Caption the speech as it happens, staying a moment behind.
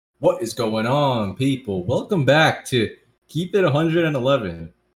What is going on, people? Welcome back to Keep It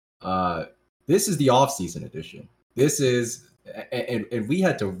 111. This is the off-season edition. This is, and we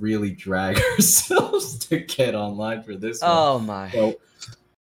had to really drag ourselves to get online for this one. Oh my.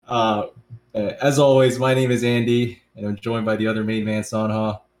 So, as always, my name is Andy, and I'm joined by the other main man,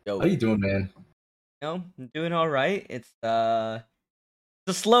 Sanha. Yo. How you doing, man? I'm doing all right. It's a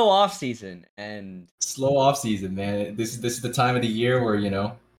slow off season and slow off-season, man. This is the time of the year where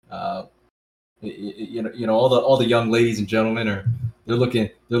all the young ladies and gentlemen they're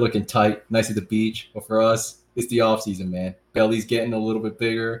looking tight, nice at the beach. But for us, it's the off season, man. Belly's getting a little bit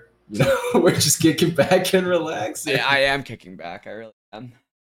bigger. We're just kicking back and relaxing. I am kicking back. I really am.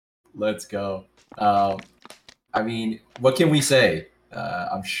 Let's go. I mean, what can we say?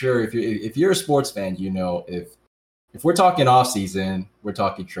 I'm sure if you're a sports fan, if we're talking off season, we're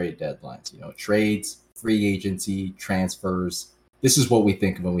talking trade deadlines. Trades, free agency, transfers. This is what we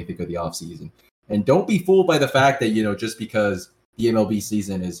think of when we think of the off season. And don't be fooled by the fact that just because the MLB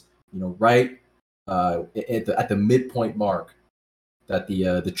season is right at the midpoint mark, that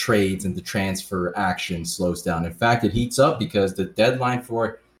the trades and the transfer action slows down. In fact, it heats up because the deadline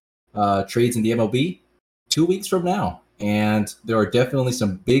for trades in the MLB 2 weeks from now, and there are definitely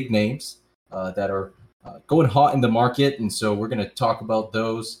some big names that are going hot in the market, and so we're going to talk about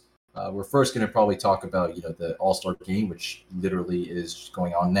those. We're first going to probably talk about the All-Star game, which literally is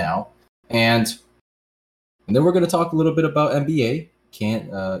going on now, and then we're going to talk a little bit about NBA.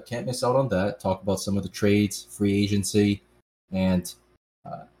 Can't miss out on that. Talk about some of the trades, free agency, and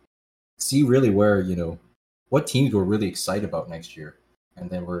see really where what teams we're really excited about next year. And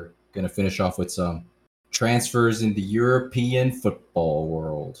then we're going to finish off with some transfers in the European football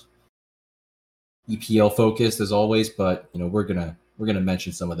world. EPL focused as always, but we're gonna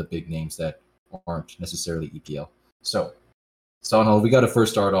mention some of the big names that aren't necessarily EPL. So, Sanha, we got to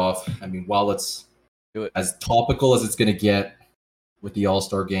first start off. I mean, while it's as topical as it's gonna get with the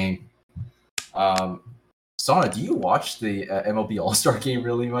All-Star game, Sanha, do you watch the MLB All-Star game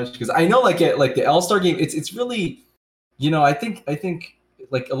really much? Because I know like the All-Star game, it's really, I think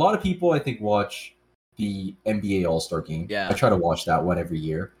like a lot of people watch the NBA All-Star game. Yeah, I try to watch that one every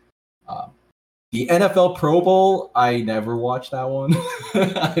year. The NFL Pro Bowl, I never watched that one.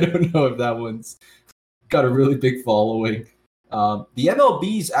 I don't know if that one's got a really big following. The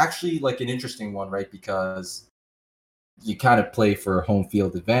MLB is actually like an interesting one, right? Because you kind of play for home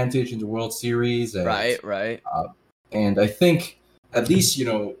field advantage in the World Series. And, right. And I think at least,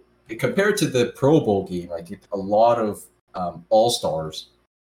 compared to the Pro Bowl game, like a lot of All-Stars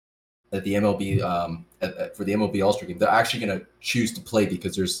at the MLB for the MLB All-Star game, they're actually going to choose to play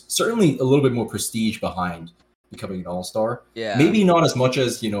because there's certainly a little bit more prestige behind becoming an All-Star. Yeah. Maybe not as much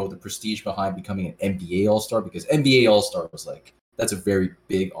as, the prestige behind becoming an NBA All-Star, because NBA All-Star was that's a very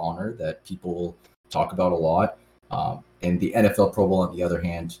big honor that people talk about a lot. And the NFL Pro Bowl, on the other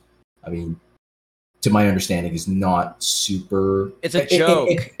hand, I mean, to my understanding, is not super. It's a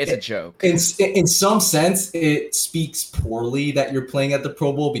joke. It's a joke. In some sense, it speaks poorly that you're playing at the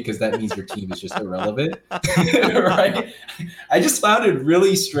Pro Bowl because that means your team is just irrelevant, right? I just found it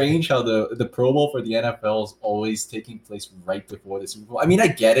really strange how the Pro Bowl for the NFL is always taking place right before the Super Bowl. I mean, I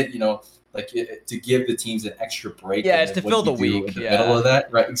get it, to give the teams an extra break. Yeah, it's to fill the week. In the middle of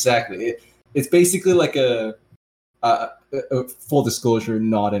that, right? Exactly. It's basically like a full disclosure,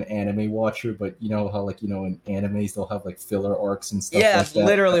 not an anime watcher, but how in animes they'll have filler arcs and stuff. Yeah, that's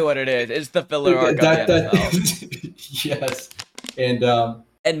literally what it is. It's the filler arc of the NFL. Yes,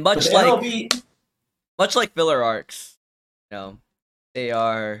 and much like filler arcs, they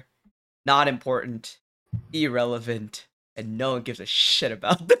are not important, irrelevant, and no one gives a shit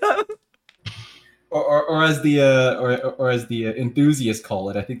about them. Or as the enthusiasts call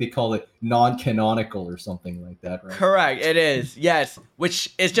it, I think they call it non-canonical or something like that, right? Correct, it is. Yes,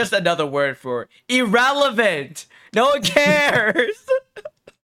 which is just another word for irrelevant. No one cares.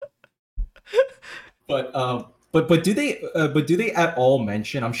 But do they at all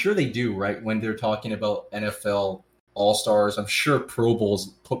mention? I'm sure they do, right? When they're talking about NFL All-Stars, I'm sure Pro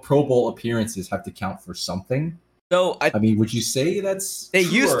Bowl appearances have to count for something. So I mean, would you say that's they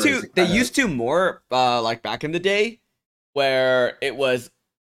true, used to? They used to more like back in the day, where it was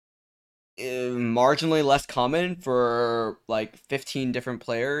marginally less common for 15 different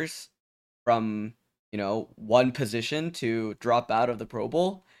players from one position to drop out of the Pro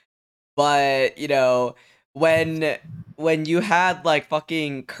Bowl. But when you had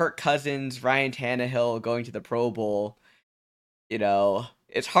fucking Kirk Cousins, Ryan Tannehill going to the Pro Bowl,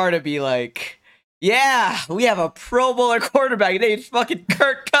 it's hard to be Yeah, we have a Pro Bowler quarterback named fucking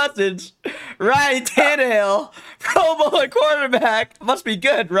Kirk Cousins. Ryan Tannehill, Pro Bowler quarterback. Must be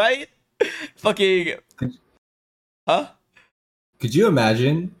good, right? Fucking, Could, huh? could you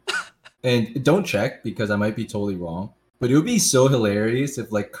imagine? And don't check because I might be totally wrong. But it would be so hilarious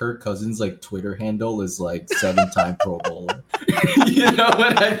if like Kirk Cousins like Twitter handle is like 7-time Pro Bowler. You know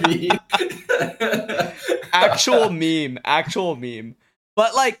what I mean? Actual meme.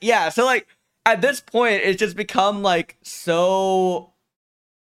 But like, yeah, so like at this point, it's just become like so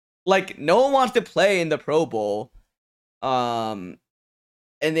like no one wants to play in the Pro Bowl,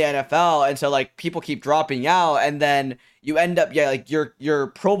 in the NFL, and so like people keep dropping out, and then you end up like your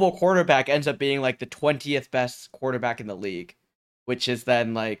Pro Bowl quarterback ends up being like the 20th best quarterback in the league, which is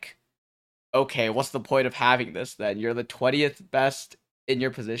then like, okay, what's the point of having this then? You're the 20th best in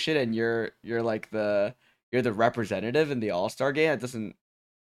your position, and you're like you're the representative in the All-Star game. It doesn't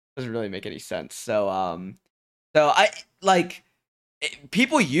really make any sense. So I like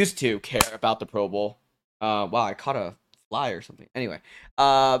people used to care about the Pro Bowl. Wow, I caught a fly or something. Anyway,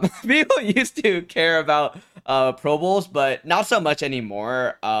 people used to care about Pro Bowls, but not so much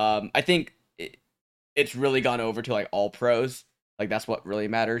anymore. I think it's really gone over to like all pros. Like that's what really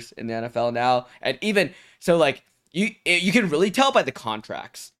matters in the NFL now. And even so, like you can really tell by the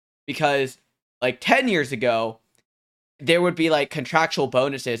contracts, because like 10 years ago there would be like contractual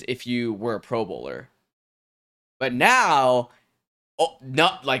bonuses if you were a Pro Bowler, but now, oh,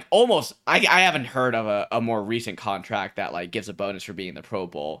 not like almost. I haven't heard of a more recent contract that like gives a bonus for being in the Pro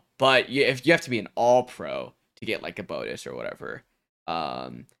Bowl. But if you have to be an All Pro to get like a bonus or whatever.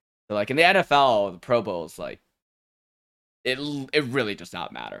 So like in the NFL, the Pro Bowl is like it really does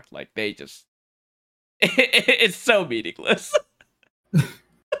not matter. Like they just it's so meaningless.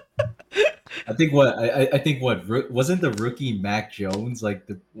 I think wasn't the rookie Mac Jones like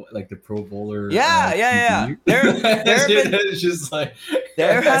the Pro Bowler? Yeah. It's just like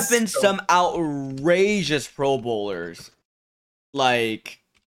There have been some outrageous Pro Bowlers. Like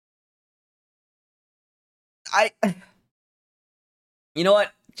you know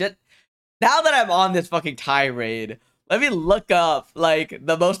what? Just now that I'm on this fucking tirade, let me look up like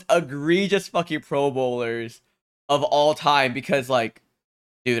the most egregious fucking Pro Bowlers of all time, because like,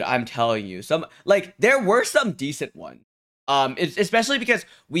 dude, I'm telling you, some like there were some decent ones. It's especially because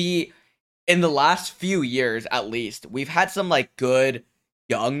we in the last few years at least, we've had some like good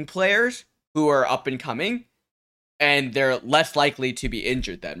young players who are up and coming, and they're less likely to be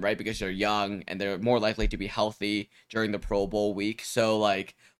injured then, right? Because they're young and they're more likely to be healthy during the Pro Bowl week. So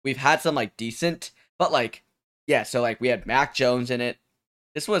like we've had some like decent, but like yeah, so like we had Mac Jones in it.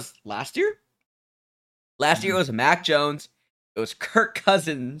 This was last year? Last year it was Mac Jones. It was Kirk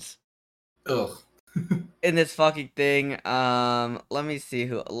Cousins. Ugh. In this fucking thing. Let me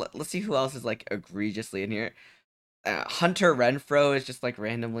see let's see who else is like egregiously in here. Hunter Renfro is just like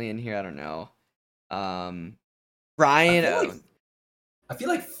randomly in here. I don't know. Brian. I feel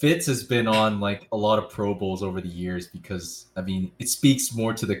like Fitz has been on like a lot of Pro Bowls over the years because I mean it speaks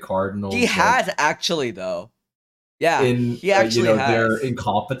more to the Cardinals. He has actually though. Yeah, he actually has. Their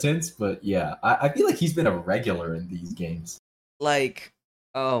incompetence, but yeah, I feel like he's been a regular in these games. Like,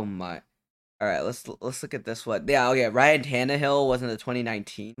 oh my. All right, let's look at this one. Yeah, okay. Ryan Tannehill wasn't the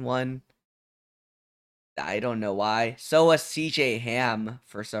 2019 one. I don't know why. So was CJ Ham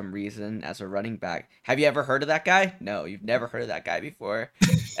for some reason as a running back. Have you ever heard of that guy? No, you've never heard of that guy before.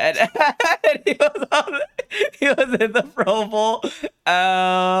 And, and he was in the Pro Bowl.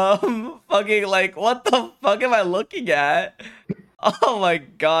 Fucking like, what the fuck am I looking at? Oh my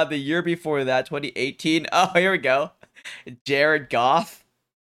god, the year before that, 2018. Oh, here we go. Jared Goff.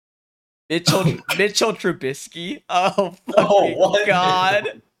 Mitchell Trubisky. Oh fucking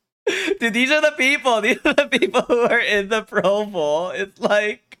god. Dude, these are the people. These are the people who are in the Pro Bowl. It's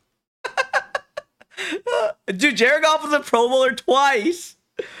like, dude, Jared Goff was a Pro Bowler twice.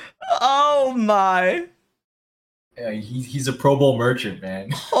 Oh my. Yeah, he's a Pro Bowl merchant, man.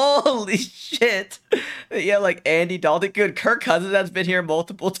 Holy shit. Yeah, like Andy Dalton. Good. Kirk Cousins has been here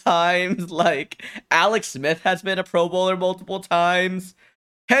multiple times. Like Alex Smith has been a Pro Bowler multiple times.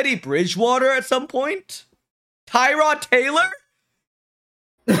 Teddy Bridgewater at some point. Tyrod Taylor.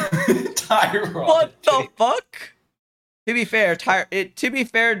 Tyrod. What the fuck? To be fair,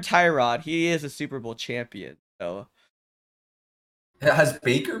 Tyrod, he is a Super Bowl champion. So, has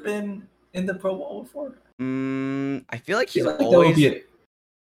Baker been in the Pro Bowl before? I feel like he's always.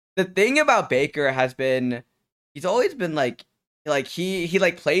 The thing about Baker has been, he's always been like he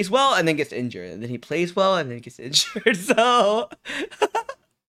like plays well and then gets injured, and then he plays well and then gets injured. So,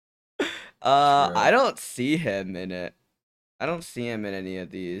 I don't see him in it. I don't see him in any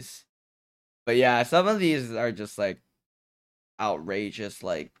of these. But yeah, some of these are just like outrageous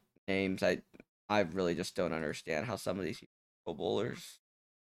like names. I really just don't understand how some of these Pro Bowlers.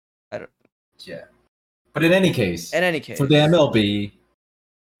 I don't. Yeah. But in any case, In any for the case, MLB,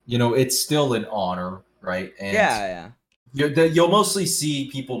 it's still an honor, right? And yeah. you'll mostly see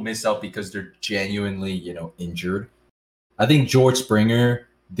people miss out because they're genuinely, injured. I think George Springer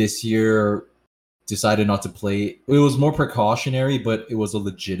this year decided not to play. It was more precautionary, but it was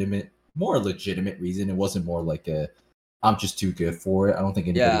more legitimate reason. It wasn't more like I'm just too good for it. I don't think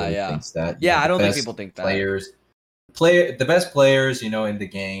anybody really Yeah. thinks that. Yeah, I The don't think best people think that. the best players, in the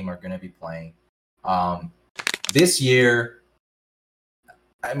game are going to be playing. This year,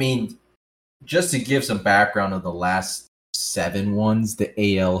 I mean, just to give some background of the last 7 ones, the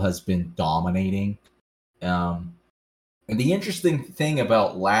AL has been dominating. Um, and the interesting thing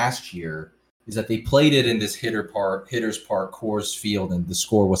about last year is that they played it in this Hitters Park Coors Field, and the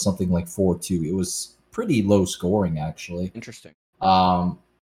score was something like 4-2. It was pretty low scoring, actually. Interesting.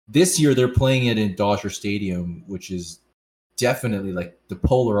 This year they're playing it in Dodger Stadium, which is definitely like the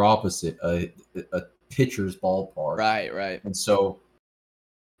polar opposite, a pitcher's ballpark. Right. And so,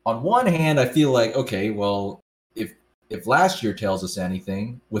 on one hand, I feel like, okay, well, if last year tells us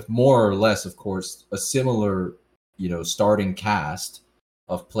anything, with more or less, of course, a similar, starting cast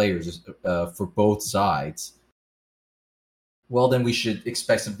of players for both sides, well, then we should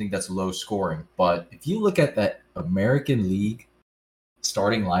expect something that's low scoring. But if you look at that American League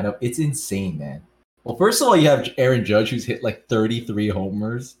starting lineup, it's insane, man. Well, first of all, you have Aaron Judge, who's hit like 33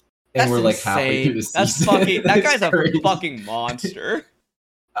 homers, and That's we're like halfway through insane. the That's season. fucking. That guy's a crazy. fucking monster.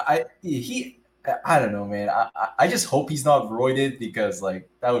 I don't know, man. I just hope he's not roided, because like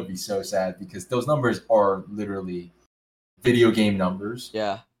that would be so sad, because those numbers are literally video game numbers.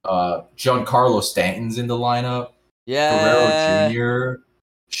 Yeah. Giancarlo Stanton's in the lineup. Guerrero Yeah. Jr.,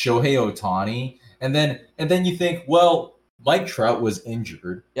 Shohei Ohtani, and then you think, well, Mike Trout was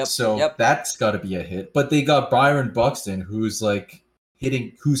injured, so that's got to be a hit. But they got Byron Buxton, who's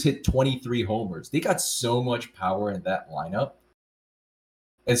hit 23 homers. They got so much power in that lineup.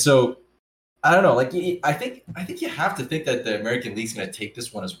 And so, I don't know. Like, I think you have to think that the American League's going to take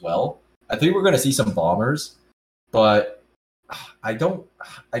this one as well. I think we're going to see some bombers, but I don't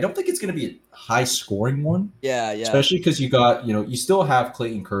think it's going to be a high scoring one. Yeah. Especially because you still have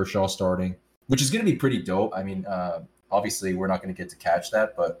Clayton Kershaw starting, which is going to be pretty dope. I mean, obviously we're not going to get to catch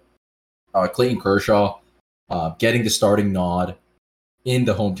that, but Clayton Kershaw getting the starting nod in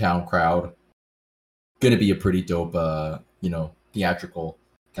the hometown crowd, going to be a pretty dope, theatrical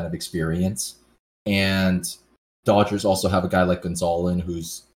kind of experience. And Dodgers also have a guy like Gonzalez,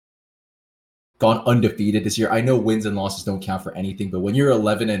 who's gone undefeated this year. I know wins and losses don't count for anything, but when you're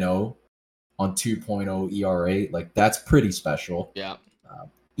 11-0 on 2.0 ERA, like that's pretty special. Yeah.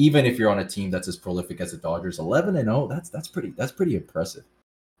 Even if you're on a team that's as prolific as the Dodgers, 11-0, that's pretty impressive.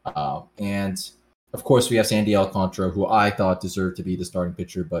 And of course, we have Sandy Alcantara, who I thought deserved to be the starting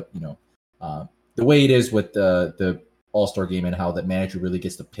pitcher, but the way it is with the All-Star game and how the manager really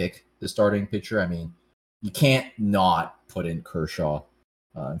gets to pick the starting pitcher, I mean, you can't not put in Kershaw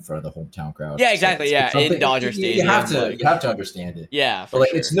in front of the hometown crowd. Yeah, exactly. So in Dodger Stadium, you have to understand it. Yeah, but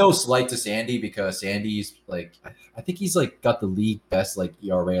like, it's no slight to Sandy, because Sandy's like, I think he's like got the league best like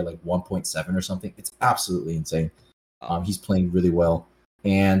ERA like 1.7 or something. It's absolutely insane. He's playing really well,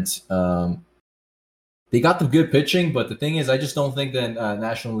 and they got the good pitching. But the thing is, I just don't think that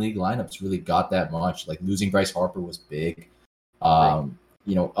National League lineups really got that much. Like, losing Bryce Harper was big.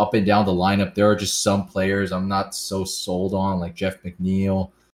 Up and down the lineup, there are just some players I'm not so sold on, like Jeff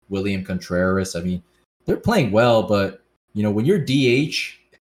McNeil, William Contreras. I mean, they're playing well, but when your DH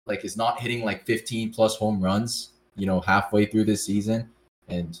like is not hitting like 15 plus home runs, halfway through this season,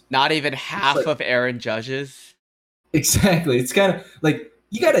 and not even half of Aaron Judge's. Exactly. It's kind of like,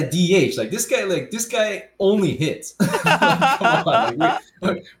 you got a DH. Like, this guy only hits. Come on.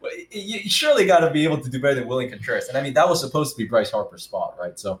 You surely got to be able to do better than William Contreras. And I mean, that was supposed to be Bryce Harper's spot,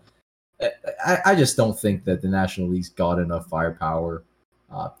 right? So I just don't think that the National League's got enough firepower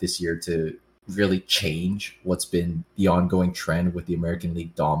this year to really change what's been the ongoing trend with the American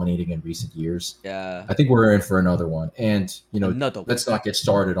League dominating in recent years. Yeah. I think we're in for another one. And, let's not get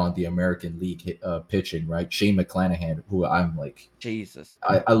started on the American League pitching, right? Shane McClanahan, who I'm like, Jesus.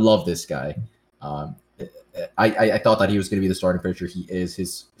 I love this guy. I thought that he was going to be the starting pitcher. He is.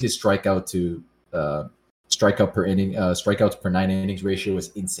 His strikeout to strikeout per inning, strikeouts per 9 innings ratio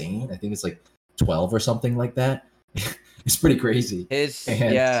is insane. I think it's like 12 or something like that. It's pretty crazy. His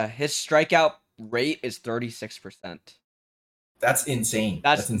strikeout rate is 36%. That's insane.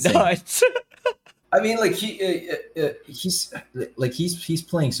 That's insane. nuts. I mean, like he's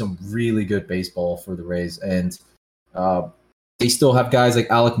playing some really good baseball for the Rays, and uh, they still have guys like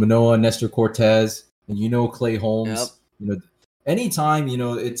Alek Manoah, Nestor Cortez, and Clay Yep, Holmes. Anytime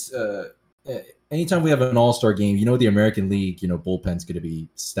it's anytime we have an All-Star game, the American League, bullpen's going to be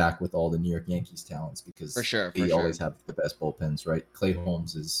stacked with all the New York Yankees talents because for sure. they always have the best bullpens, right? Clay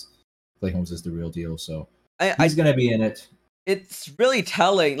Holmes is the real deal, so he's going to be in it. It's really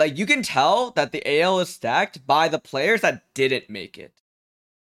telling. Like, you can tell that the AL is stacked by the players that didn't make it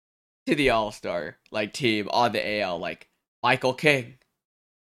to the All-Star team on the AL, like Michael King,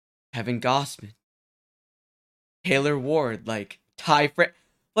 Kevin Gossman, Taylor Ward, Ty Fran.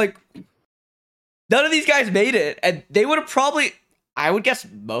 None of these guys made it, and they would have probably, I would guess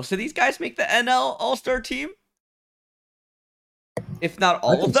most of these guys make the NL All-Star team, if not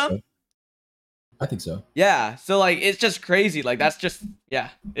all of them. So. I think so. Yeah, so it's just crazy. That's just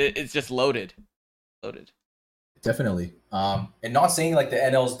it's just loaded. Definitely. And not saying the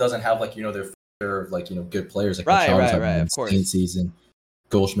NLs doesn't have their good players right, having of an course. insane season.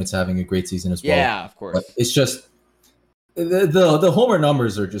 Goldschmidt's having a great season as well. Yeah, of course. But it's just the homer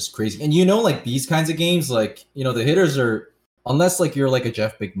numbers are just crazy. And these kinds of games, the hitters are, unless you're a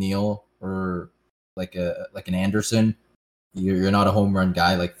Jeff McNeil or an Anderson, you're not a home run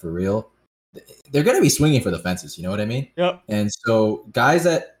guy for real. They're going to be swinging for the fences, you know what I mean? Yep. And so guys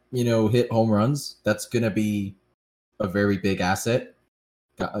that, hit home runs, that's going to be a very big asset.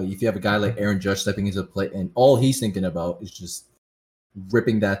 If you have a guy like Aaron Judge stepping into the plate and all he's thinking about is just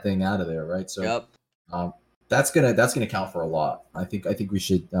ripping that thing out of there, right? So yep. That's gonna count for a lot. I think we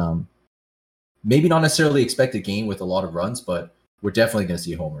should maybe not necessarily expect a game with a lot of runs, but we're definitely gonna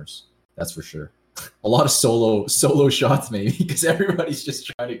see homers. That's for sure. A lot of solo shots maybe because everybody's just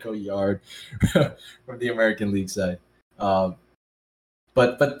trying to go yard from the American League side. But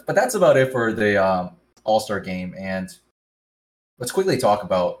that's about it for the All-Star game. And let's quickly talk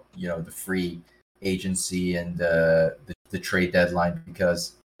about the free agency and the trade deadline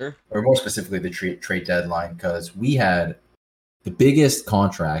because, sure. Or more specifically the trade deadline, because we had the biggest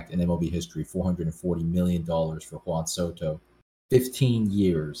contract in MLB history, $440 million for Juan Soto, 15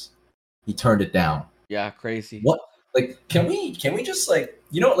 years. He turned it down. Yeah, crazy. What? Can we just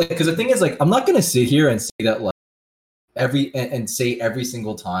because the thing is I'm not gonna sit here and say that every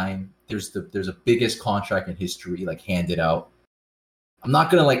single time there's a biggest contract in history handed out. I'm not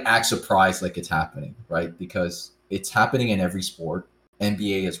gonna act surprised it's happening, right? Because it's happening in every sport,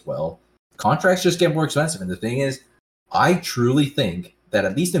 NBA as well. Contracts just get more expensive, and the thing is, I truly think that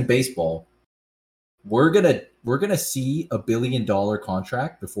at least in baseball, we're gonna see $1 billion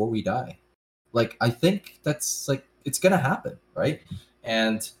contract before we die. I think that's it's gonna happen, right?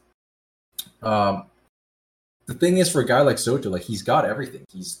 And the thing is, for a guy like Soto, he's got everything.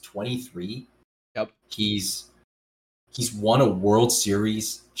 He's 23. Yep. He's won a World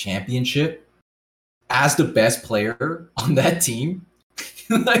Series championship as the best player on that team.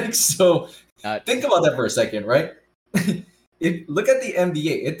 So think about that for a second, right? Look at the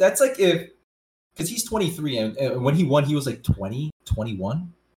NBA. That's because he's 23 and when he won, he was 20,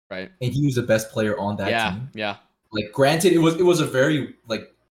 21. Right. And he was the best player on that team. Yeah. Granted, it was a very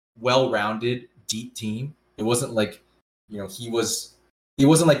well-rounded, deep team. It wasn't he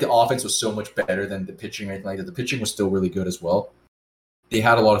wasn't the offense was so much better than the pitching or anything like that. The pitching was still really good as well. They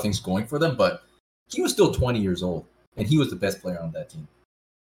had a lot of things going for them, but he was still 20 years old and he was the best player on that team.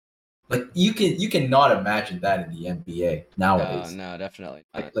 You cannot imagine that in the NBA nowadays. No, definitely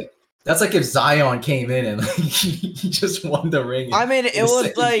not. That's if Zion came in and he just won the ring. I mean, it was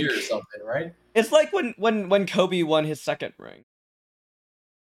year or something, right? It's like when Kobe won his second ring.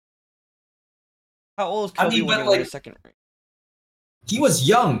 How old was Kobe when he won his second ring? He was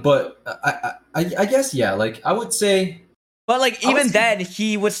young, but I guess yeah. I would say, but even then,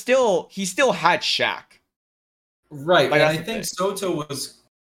 he still had Shaq. Right, and I think Soto was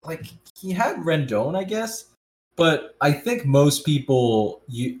he had Rendon, I guess. But I think most people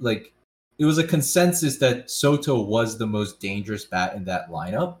it was a consensus that Soto was the most dangerous bat in that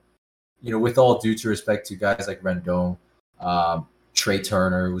lineup. With all due to respect to guys like Rendon, Trey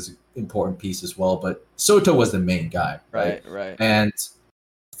Turner was an important piece as well, but Soto was the main guy, right? Right. And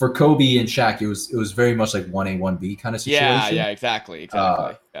for Kobe and Shaq, it was very much 1A, 1B kind of situation. Yeah, exactly.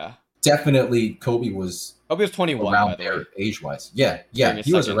 Yeah. Definitely Kobe was 21 around there age-wise. Yeah,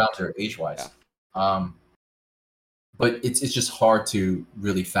 he was around there age-wise. Yeah. But it's just hard to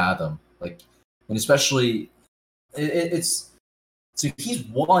really fathom, and especially it's so he's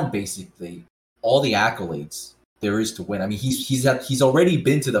won basically all the accolades there is to win. I mean, he's already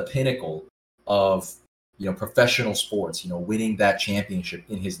been to the pinnacle of professional sports, winning that championship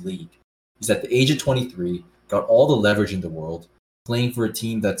in his league. He's at the age of 23, got all the leverage in the world, playing for a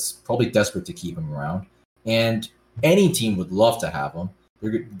team that's probably desperate to keep him around. And any team would love to have him.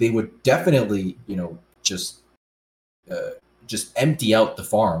 They would definitely, just empty out the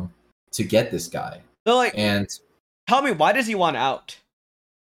farm to get this guy. So, like, and tell me, why does he want out?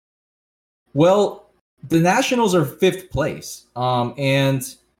 Well, the Nationals are 5th place. And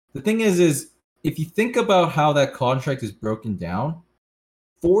the thing is if you think about how that contract is broken down,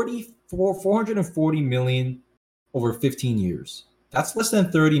 440 million over 15 years. That's less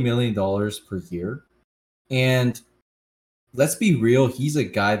than $30 million per year. And let's be real, he's a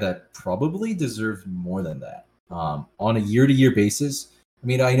guy that probably deserves more than that. On a year-to-year basis, I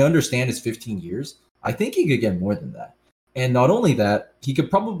mean, I understand it's 15 years. I think he could get more than that. And not only that, he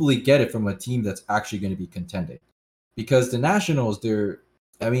could probably get it from a team that's actually going to be contending. Because the Nationals, don't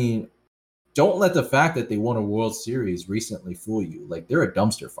let the fact that they won a World Series recently fool you. Like, they're a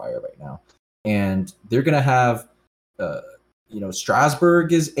dumpster fire right now. And they're going to have,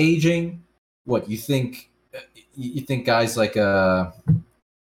 Strasburg is aging. What, you think guys like Scherzer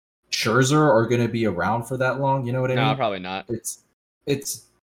are going to be around for that long? You know what I mean? No, probably not.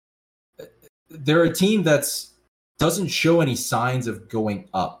 They're a team that's doesn't show any signs of going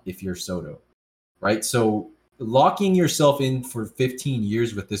up if you're Soto, right? So locking yourself in for 15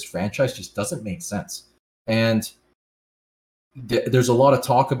 years with this franchise just doesn't make sense. And there's a lot of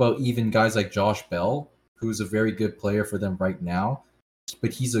talk about even guys like Josh Bell, who's a very good player for them right now,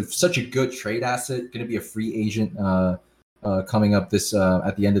 but he's such a good trade asset, going to be a free agent coming up this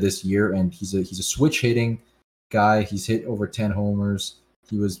at the end of this year, and he's a switch hitting guy. He's hit over 10 homers.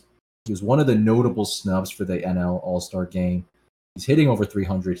 He was one of the notable snubs for the NL All-Star game. He's hitting over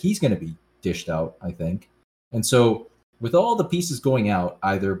 300. He's going to be dished out, I think. And so with all the pieces going out,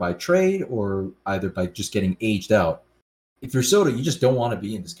 either by trade or either by just getting aged out, if you're Soto, you just don't want to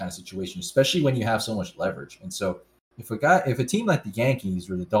be in this kind of situation, especially when you have so much leverage. And so if a team like the Yankees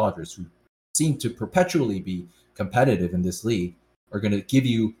or the Dodgers, who seem to perpetually be competitive in this league, are going to give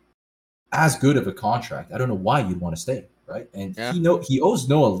you as good of a contract, I don't know why you'd want to stay. Right, and he owes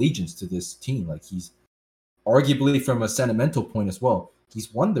no allegiance to this team. Like, he's arguably, from a sentimental point as well,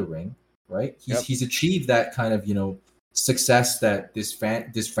 he's won the ring, right? He's achieved that kind of success that this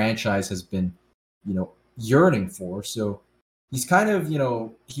franchise has been yearning for. So he's kind of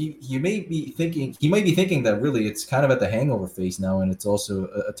he may be thinking that really it's kind of at the hangover phase now, and it's also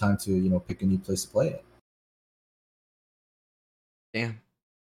a time to pick a new place to play at. Damn.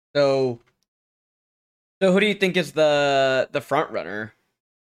 So who do you think is the front runner?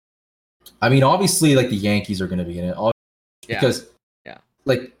 I mean, obviously, like, the Yankees are going to be in it, because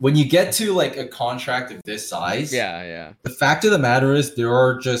like, when you get to like a contract of this size, the fact of the matter is there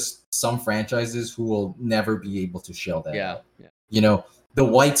are just some franchises who will never be able to shell that out. The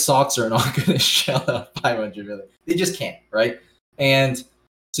White Sox are not going to shell out 500 million. They just can't, right? And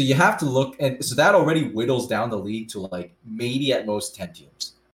so you have to look, and so that already whittles down the league to like maybe at most 10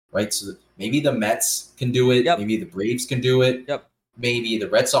 teams. Right, so maybe the Mets can do it. Maybe the Braves can do it. Maybe the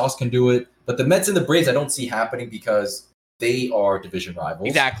Red Sox can do it. But the Mets and the Braves, I don't see happening because they are division rivals.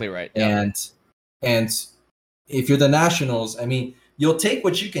 Exactly right. And if you're the Nationals, I mean, you'll take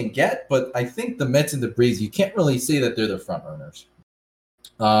what you can get. But I think the Mets and the Braves, you can't really say that they're the front runners.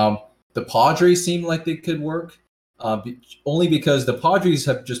 The Padres seem like they could work, only because the Padres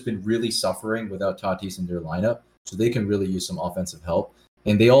have just been really suffering without Tatis in their lineup, so they can really use some offensive help.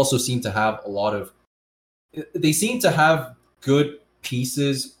 And they also seem to have good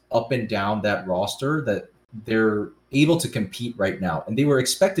pieces up and down that roster that they're able to compete right now. And they were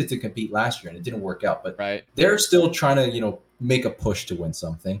expected to compete last year, and it didn't work out. But they're still trying to, make a push to win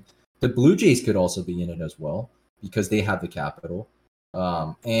something. The Blue Jays could also be in it as well because they have the capital.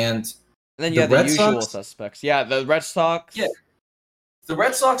 And then you have the usual suspects. Yeah, the Red Sox. Yeah. The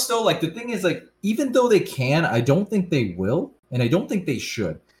Red Sox, though, like, the thing is, like, even though they can, I don't think they will. And I don't think they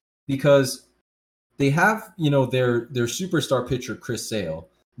should, because they have, their superstar pitcher, Chris Sale,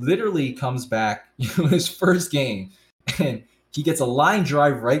 literally comes back his first game, and he gets a line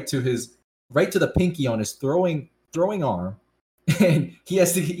drive right to the pinky on his throwing arm, and he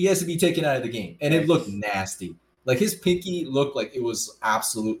has to be taken out of the game. And it looked nasty. Like, his pinky looked like it was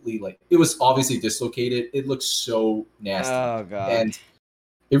absolutely, like, it was obviously dislocated. It looked so nasty. Oh, God. And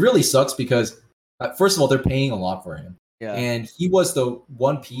it really sucks because, first of all, they're paying a lot for him. Yeah. And he was the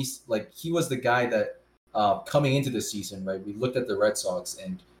one piece, like, he was the guy that coming into the season, right? We looked at the Red Sox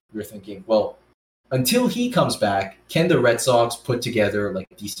and we were thinking, well, until he comes back, can the Red Sox put together like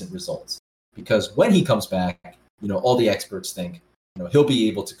decent results? Because when he comes back, all the experts think, he'll be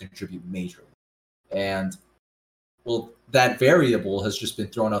able to contribute majorly. And well, that variable has just been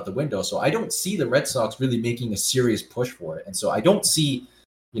thrown out the window. So I don't see the Red Sox really making a serious push for it. And so I don't see,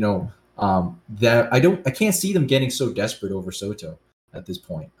 I can't see them getting so desperate over Soto at this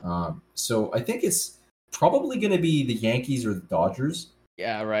point. So I think it's probably going to be the Yankees or the Dodgers.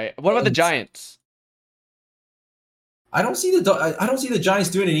 Yeah, right. What about the Giants? I don't see the Giants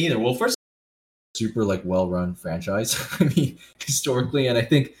doing it either. Well, first, super well-run franchise. I mean, historically, and I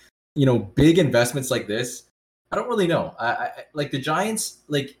think big investments like this. I don't really know. I like the Giants,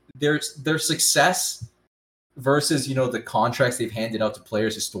 like their success versus the contracts they've handed out to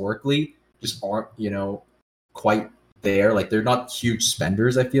players historically just aren't quite there. Like they're not huge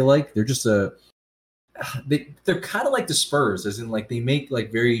spenders. I feel like they're just they're kind of like the Spurs, as in like they make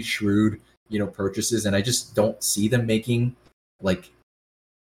like very shrewd purchases, and I just don't see them making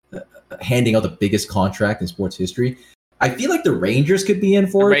handing out the biggest contract in sports history. I feel like the Rangers could be in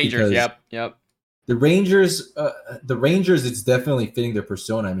for it. Rangers, yep. The Rangers, it's definitely fitting their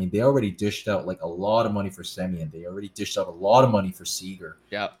persona. I mean, they already dished out like a lot of money for Semien. They already dished out a lot of money for Seager.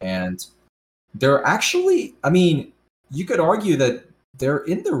 Yeah. And they're actually, I mean, you could argue that they're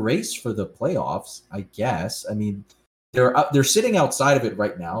in the race for the playoffs, I guess. I mean, they're sitting outside of it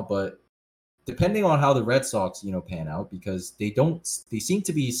right now, but depending on how the Red Sox, pan out, because they seem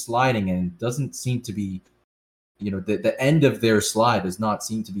to be sliding, and doesn't seem to be, the end of their slide does not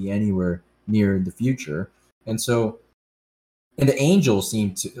seem to be anywhere near in the future. And the Angels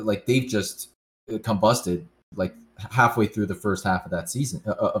seem to like they've just combusted like halfway through the first half of that season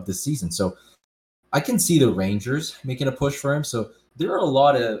of the season. So I can see the Rangers making a push for him. So there are a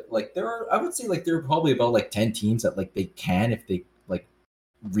lot of I would say there are probably about 10 teams that they can, if they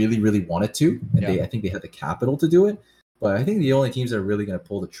really, really wanted to, and I think they had the capital to do it. But I think the only teams that are really going to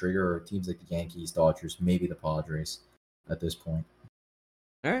pull the trigger are teams like the Yankees, Dodgers, maybe the Padres at this point.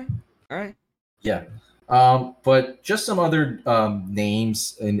 All right. Yeah. But just some other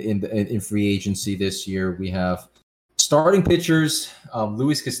names in free agency this year. We have starting pitchers,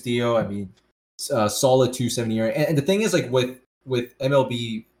 Luis Castillo. I mean, solid 270 year. And the thing is, with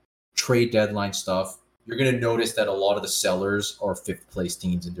MLB trade deadline stuff, you're going to notice that a lot of the sellers are fifth place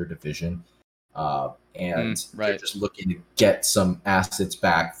teams in their division. They're just looking to get some assets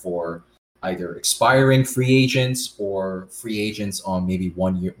back for either expiring free agents or free agents on maybe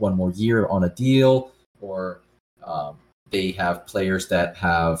one more year on a deal, or they have players that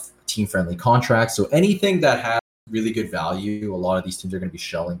have team-friendly contracts. So anything that has really good value, a lot of these teams are going to be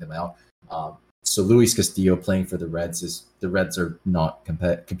shelling them out. So Luis Castillo playing for the Reds are not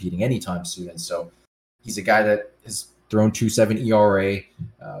competing anytime soon, and so he's a guy that has thrown 2.7 ERA.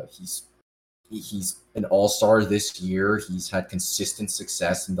 He's an all-star this year. He's had consistent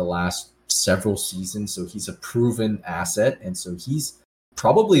success in the last several seasons, so he's a proven asset, and so he's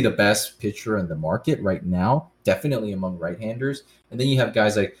probably the best pitcher in the market right now, definitely among right-handers. And then you have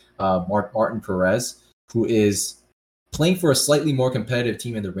guys like Martin Perez, who is playing for a slightly more competitive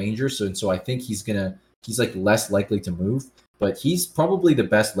team in the Rangers, so I think he's less likely to move, but he's probably the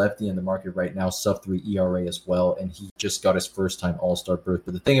best lefty in the market right now, sub-3 ERA as well, and he just got his first-time All-Star berth.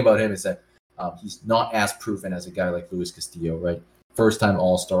 But the thing about him is that he's not as proven as a guy like Luis Castillo, right? First-time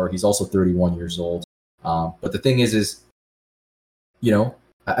All-Star. He's also 31 years old. But the thing is,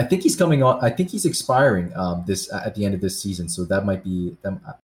 I think he's coming on. I think he's expiring this at the end of this season. So that might be.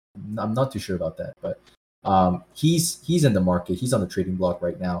 I'm not too sure about that, but he's in the market. He's on the trading block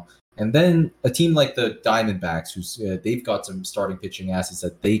right now. And then a team like the Diamondbacks, who's they've got some starting pitching assets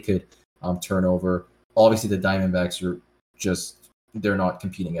that they could turn over. Obviously, the Diamondbacks are they're not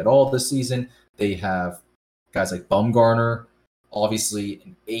competing at all this season. They have guys like Bumgarner, obviously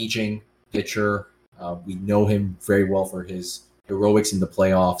an aging pitcher. We know him very well for his heroics in the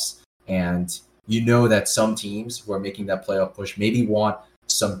playoffs. And that some teams who are making that playoff push maybe want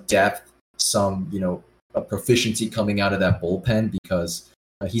some depth, some, a proficiency coming out of that bullpen, because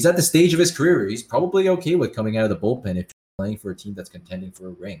he's at the stage of his career where he's probably okay with coming out of the bullpen if he's playing for a team that's contending for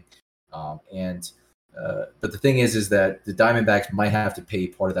a ring. But the thing is that the Diamondbacks might have to pay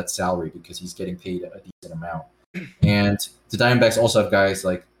part of that salary because he's getting paid a decent amount. And the Diamondbacks also have guys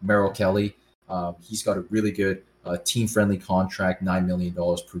like Merrill Kelly. He's got a really good team-friendly contract, $9 million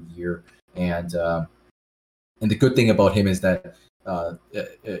per year. And the good thing about him is that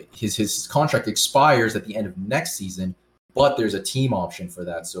his contract expires at the end of next season, but there's a team option for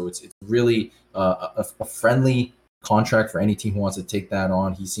that. So it's really a friendly contract for any team who wants to take that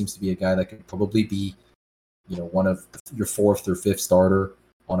on. He seems to be a guy that could probably be, one of your fourth or fifth starter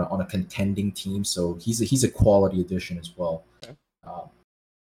on a contending team. So he's a quality addition as well. Okay.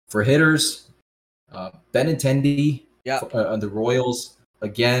 For hitters, Benintendi Yeah. on the Royals,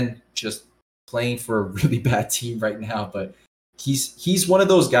 again, just playing for a really bad team right now, but he's one of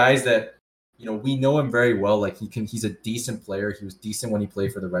those guys that we know him very well. Like he's a decent player. He was decent when he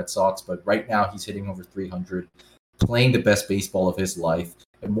played for the Red Sox, but right now he's hitting over 300, playing the best baseball of his life.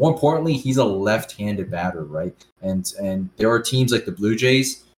 And more importantly, he's a left-handed batter, right? And there are teams like the Blue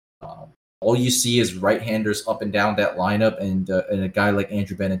Jays. All you see is right-handers up and down that lineup, and a guy like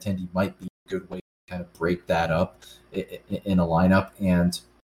Andrew Benintendi might be a good way to kind of break that up in a lineup.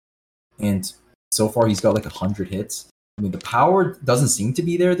 And so far, he's got like 100 hits. I mean, the power doesn't seem to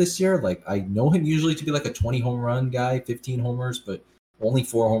be there this year. Like, I know him usually to be like a 20 home run guy, 15 homers, but only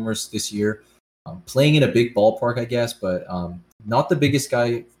 4 homers this year. Playing in a big ballpark, I guess, but not the biggest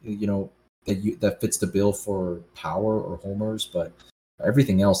guy, that fits the bill for power or homers. But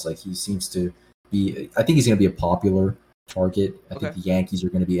everything else, like, he seems to be. I think he's going to be a popular target. I think the Yankees are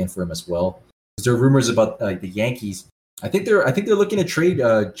going to be in for him as well. Because there are rumors about the Yankees. I think they're looking to trade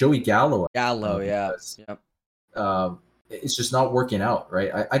Joey Gallo. Yeah. Yep. It's just not working out, right?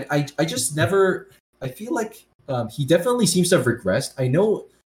 I just never. I feel like he definitely seems to have regressed. I know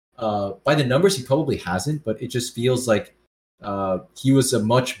by the numbers he probably hasn't, but it just feels like he was a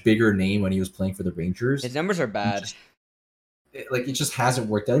much bigger name when he was playing for the Rangers. His numbers are bad. It just hasn't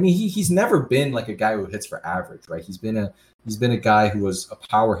worked out. I mean, he's never been like a guy who hits for average, right? He's been a guy who was a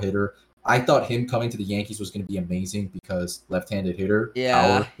power hitter. I thought him coming to the Yankees was going to be amazing because left-handed hitter.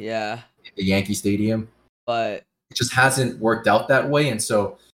 Yeah. The Yankee Stadium. But it just hasn't worked out that way, and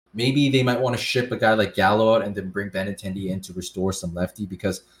so maybe they might want to ship a guy like Gallo out and then bring Benintendi in to restore some lefty,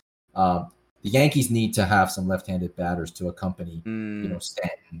 because the Yankees need to have some left-handed batters to accompany,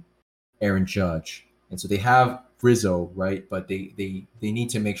 Stanton, Aaron Judge, and so they have Rizzo, right? But they need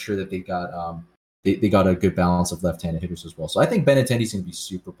to make sure that they got they got a good balance of left-handed hitters as well. So I think Benintendi's going to be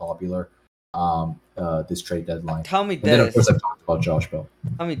super popular this trade deadline. Tell me and this. Then of course I've talked about Josh Bell.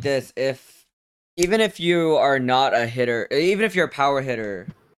 Tell me this: even if you are not a hitter, even if you're a power hitter,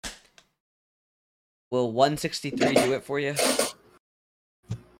 will 163 do it for you?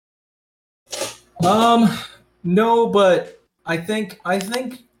 No, but I think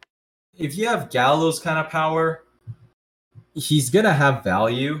if you have Gallo's kind of power, he's gonna have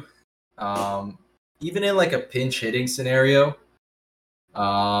value. Even in like a pinch hitting scenario.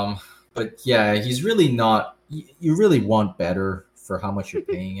 But yeah, he's really not. You really want better for how much you're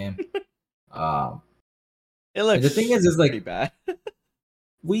paying him. It looks the thing is like pretty bad.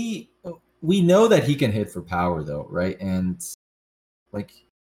 we know that he can hit for power though, right? And like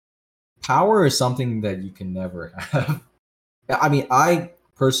power is something that you can never have. I mean, I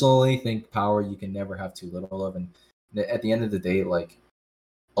personally think power you can never have too little of, and at the end of the day, like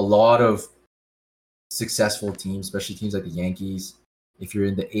a lot of successful teams, especially teams like the Yankees, if you're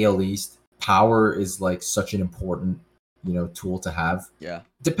in the AL East, power is like such an important, tool to have. Yeah.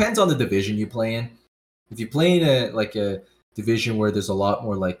 Depends on the division you play in. If you play in a division where there's a lot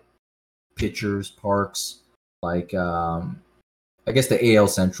more like pitchers, parks, like I guess the AL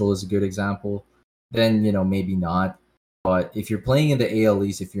Central is a good example, then maybe not. But if you're playing in the AL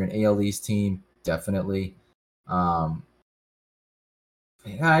East, if you're an AL East team, definitely. Yeah,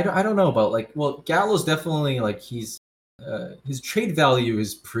 I don't know about Gallo's definitely like his trade value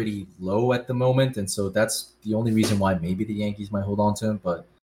is pretty low at the moment, and so that's the only reason why maybe the Yankees might hold on to him. But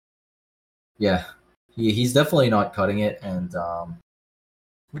yeah, he's definitely not cutting it, and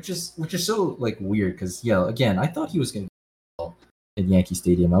which is so like weird because again, I thought he was going to in Yankee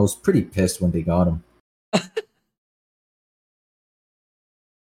Stadium. I was pretty pissed when they got him.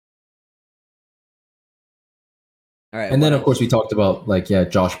 All right, and then of course we talked about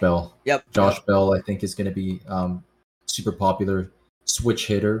Josh Bell. Yep. Josh Bell, I think, is going to be super popular switch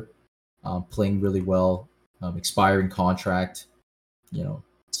hitter, playing really well, expiring contract.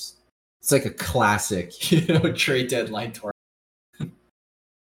 It's like a classic, trade deadline target.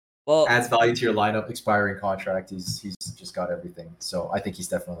 Well, adds value to your lineup, expiring contract. He's just got everything. So I think he's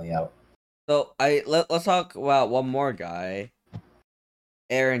definitely out. So let's talk about one more guy,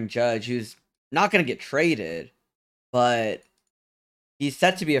 Aaron Judge, who's not going to get traded, but he's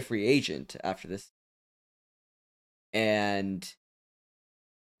set to be a free agent after this. And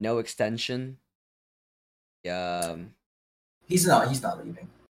no extension. He's not leaving.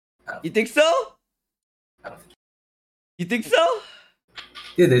 You think so? I don't think. You think so?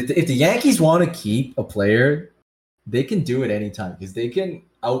 Dude, if the Yankees want to keep a player, they can do it anytime because they can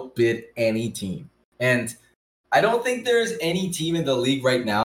outbid any team. And I don't think there's any team in the league right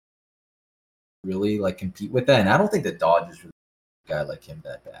now really compete with that. And I don't think the Dodgers really a guy like him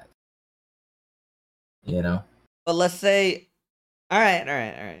that bad. But let's say, all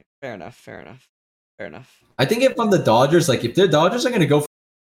right. Fair enough. I think if I'm the Dodgers, if the Dodgers are going to go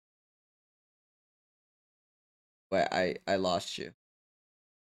Wait, I lost you.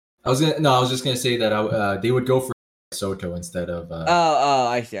 I was just gonna say that they would go for Soto instead of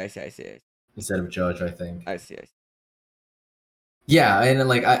I see. instead of Judge. I think. I see. Yeah, and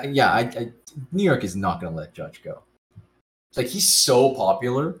like New York is not gonna let Judge go. Like he's so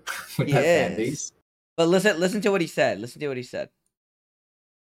popular with He that fan is. base. But listen to what he said.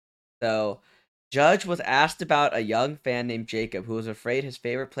 So, Judge was asked about a young fan named Jacob who was afraid his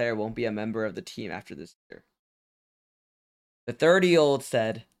favorite player won't be a member of the team after this year. The 30-year-old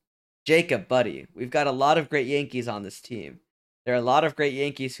said, "Jacob, buddy, we've got a lot of great Yankees on this team. There are a lot of great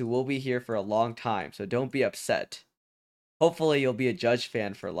Yankees who will be here for a long time, so don't be upset. Hopefully you'll be a Judge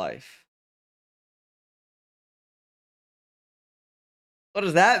fan for life." What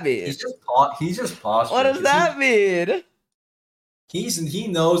does that mean? He's just posturing. What does that mean? He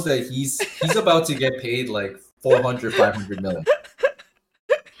knows that he's about to get paid like 400, 500 million.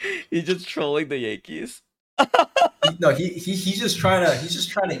 He's just trolling the Yankees. He's just trying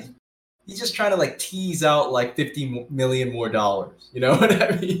to like tease out like 50 million more dollars. You know what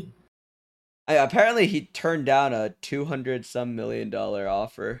I mean? Apparently he turned down a 200 some million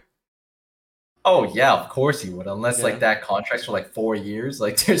offer. Oh yeah, of course he would, unless like that contract's for like 4 years.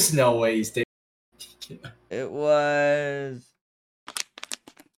 Like there's no way he's taking. It was,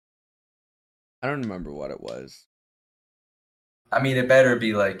 I don't remember what it was. I mean, it better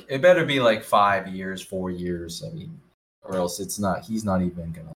be like 5 years, 4 years. I mean, or else he's not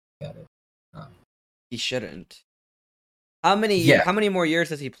even gonna look at it. He shouldn't. How many more years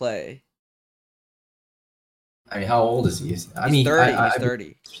does he play? I mean, how old is he? He's 30. He's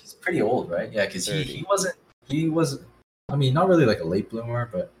 30. He's pretty old, right? Yeah, because he was. I mean, not really like a late bloomer,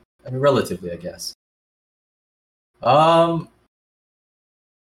 but I mean, relatively, I guess.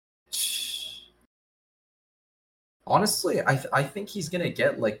 Honestly, I think he's gonna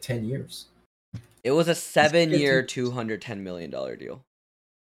get like 10 years. It was a 7-year, $210 million deal.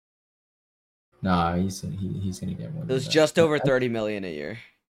 Nah, he's gonna get more. It was just over $30 million a year.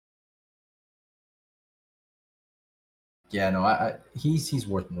 Yeah, no, he's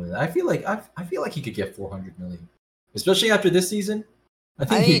worth more than that. I feel like he could get 400 million, especially after this season. I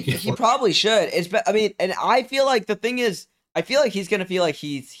think he probably should. And I feel like the thing is, I feel like he's gonna feel like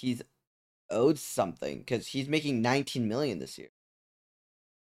he's owed something because he's making 19 million this year.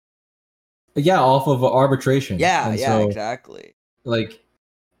 Yeah, off of arbitration. Yeah, exactly. Like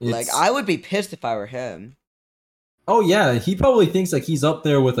I would be pissed if I were him. Oh yeah, he probably thinks like he's up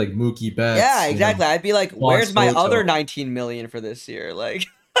there with like Mookie Betts. Yeah, exactly. I'd be like, "Where's my Soto. other 19 million for this year?" Like,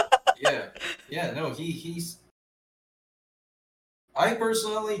 yeah, no, he's. I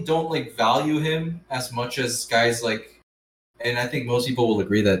personally don't like value him as much as guys like, and I think most people will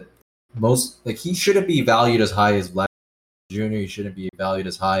agree that he shouldn't be valued as high as Vlad Jr. He shouldn't be valued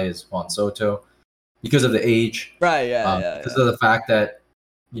as high as Juan Soto because of the age, right? Yeah, because of the fact that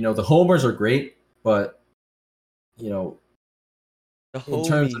the homers are great, but in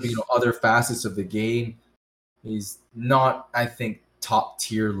terms of other facets of the game, he's not, I think, top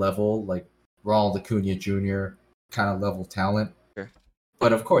tier level like Ronald Acuna Jr. kind of level talent. Sure.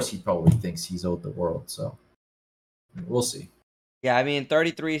 But of course, he probably thinks he's owed the world. So we'll see. Yeah, I mean,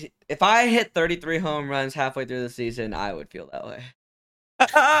 33. If I hit 33 home runs halfway through the season, I would feel that way.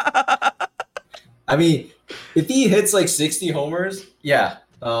 I mean, if he hits like 60 homers, yeah,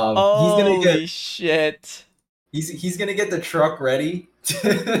 he's gonna get shit. He's gonna get the truck ready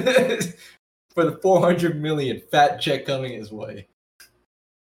for the 400 million fat check coming his way.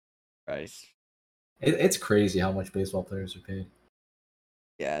 Christ. It's crazy how much baseball players are paid.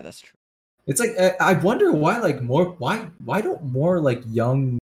 Yeah, that's true. It's like I wonder why why don't more like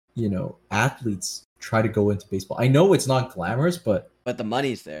young athletes try to go into baseball? I know it's not glamorous, but the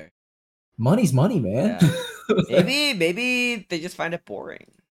money's there. Money's money, man. Yeah. maybe they just find it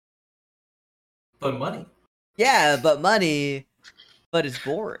boring. But money. Yeah, but it's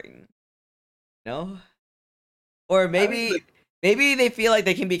boring. Or maybe they feel like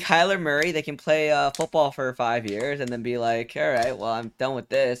they can be Kyler Murray, they can play football for 5 years and then be like, all right, well, I'm done with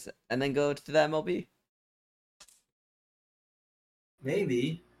this, and then go to the MLB.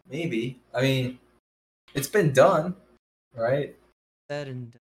 Maybe. I mean, it's been done, right? Said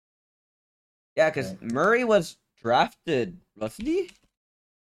and done. Yeah, because Murray was drafted, wasn't he?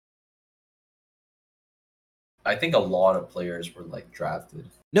 I think a lot of players were like drafted.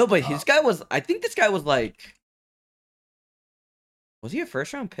 No, but I think this guy was like, was he a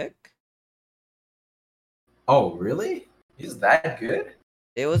first round pick? Oh, really? He's that good?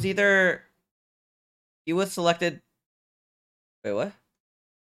 It was either he was selected. Wait, what?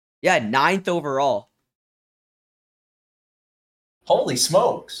 Yeah, 9th overall. Holy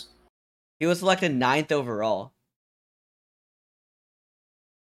smokes. He was selected 9th overall.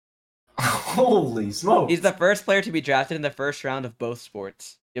 Holy smokes! He's the first player to be drafted in the first round of both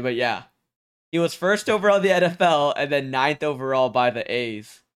sports. Yeah, but yeah. He was first overall in the NFL and then 9th overall by the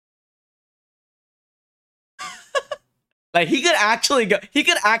A's. Like he could actually go in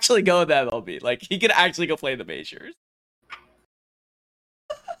the MLB. Like he could actually go play in the majors.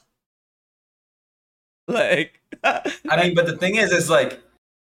 Like I mean, but the thing is like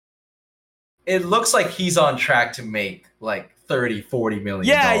it looks like he's on track to make like 30-40 million.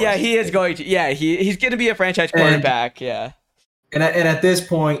 Yeah, he is going to. Yeah, he's going to be a franchise quarterback. Yeah. And at this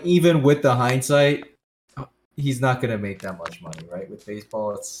point, even with the hindsight, he's not going to make that much money, right? With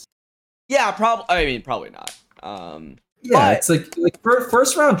baseball, it's probably not. Yeah, it's like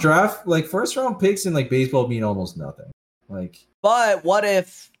first round draft, like first round picks in like baseball mean almost nothing. Like, but what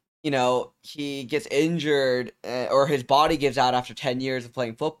if he gets injured or his body gives out after 10 years of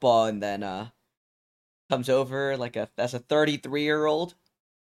playing football, and then comes over as a 33-year-old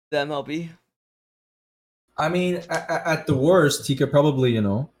the MLB? I mean, at the worst, he could probably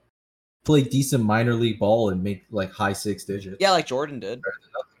play decent minor league ball and make like high 6 digits. Yeah, like Jordan did.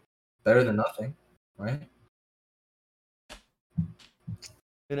 Better than nothing, right?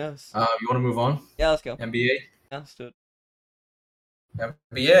 Who knows? You want to move on? Yeah, let's go. NBA? Yeah, let's do it.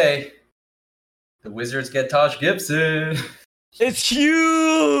 NBA. The Wizards get Taj Gibson. It's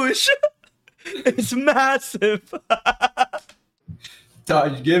huge! It's massive!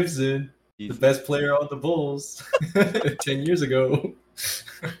 Taj Gibson, the best player on the Bulls 10 years ago.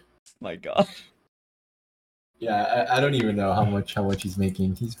 My God. Yeah, I don't even know how much he's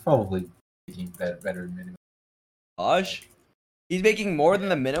making. He's probably making better than minimum. Taj? He's making more than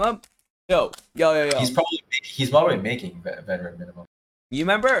the minimum? Yo. He's probably making better than minimum. You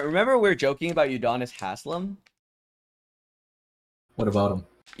remember we were joking about Udonis Haslem? What about him?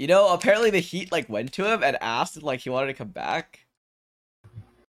 Apparently the Heat went to him and asked if he wanted to come back.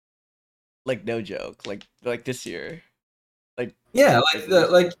 No joke. Like this year. Yeah,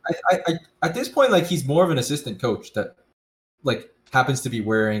 I at this point, he's more of an assistant coach that happens to be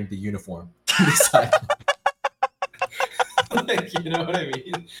wearing the uniform. You know what I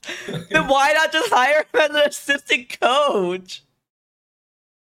mean? Then why not just hire him as an assistant coach?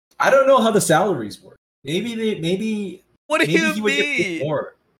 I don't know how the salaries work. Maybe. What do you he would get paid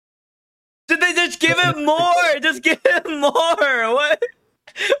more. Did they just give him more? Just give him more. What?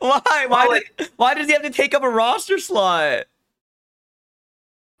 Why? Why does he have to take up a roster slot?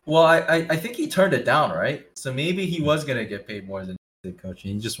 Well, I think he turned it down, right? So maybe he was gonna get paid more than the coach,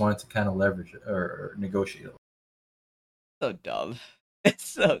 and he just wanted to kind of leverage it or negotiate it. So dumb. It's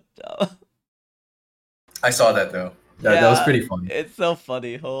so dumb. I saw that though. That was pretty funny. It's so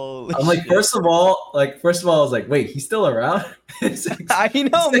funny. Holy I'm like, shit. first of all, I was like, wait, he's still around? I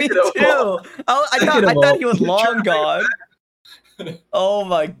know, me too. I thought he was long gone. Oh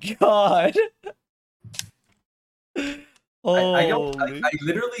my God. I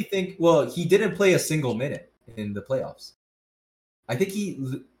literally think, well, he didn't play a single minute in the playoffs. I think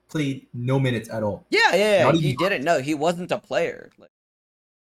he played no minutes at all. Yeah. He didn't. No, he wasn't a player.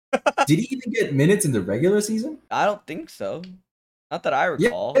 Did he even get minutes in the regular season? I don't think so. Not that I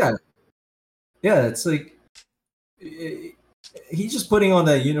recall. Yeah. It's like he's just putting on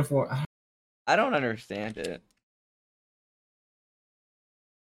that uniform. I don't understand it.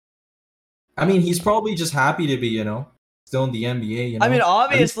 I mean, he's probably just happy to be, still in the NBA. I mean,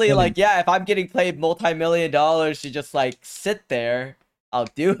 obviously, if I'm getting paid multi-million dollars to just sit there, I'll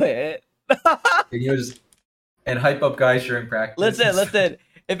do it. And hype up guys during practice. Listen.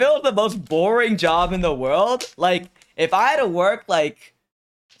 If it was the most boring job in the world, if I had to work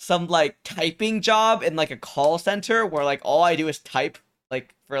some typing job in a call center where all I do is type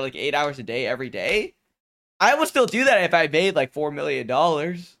for 8 hours a day every day, I would still do that if I made $4 million.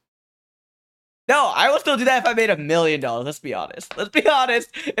 No, I would still do that if I made $1 million. Let's be honest.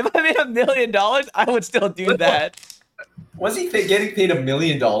 If I made $1 million, I would still do that. Was he getting paid $1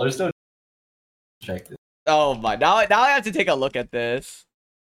 million though? Check this. Oh my! Now I have to take a look at this.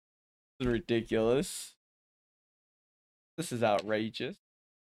 This is ridiculous. This is outrageous.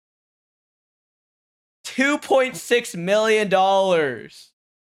 $2.6 million.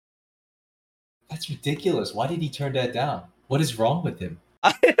 That's ridiculous. Why did he turn that down? What is wrong with him?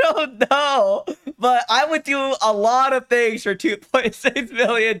 I don't know, but I would do a lot of things for $2.6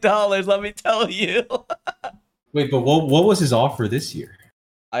 million. Let me tell you. Wait, but what was his offer this year?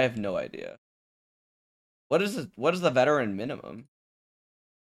 I have no idea. What is the veteran minimum?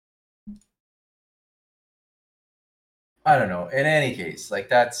 I don't know. In any case,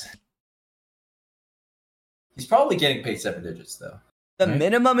 he's probably getting paid 7 digits though. The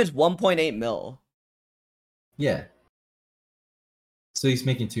minimum is 1.8 mil. Yeah. So he's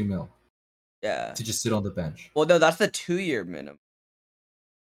making 2 mil. Yeah. to just sit on the bench. Well, no, that's the 2-year minimum.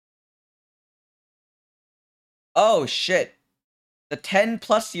 Oh shit. The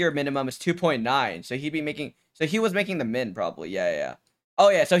 10+ year minimum is 2.9. So he'd be making. So he was making the min probably. Yeah. Oh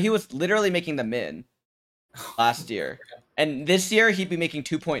yeah. So he was literally making the min last year, and this year he'd be making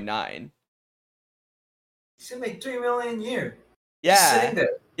 2.9. He's gonna make $3 million a year. Yeah. Just sitting there.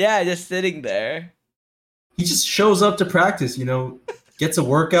 Yeah, just sitting there. He just shows up to practice, gets a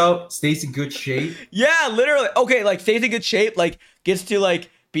workout, stays in good shape. Yeah, literally. Okay, like stays in good shape, like gets to like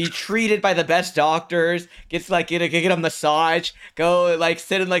be treated by the best doctors, gets like get a massage, go like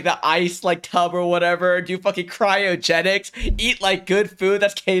sit in like the ice like tub or whatever, do fucking cryogenics, eat like good food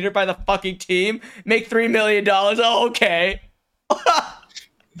that's catered by the fucking team, make $3 million. Oh, okay.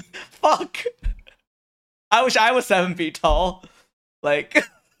 Fuck. I wish I was 7 feet tall. Like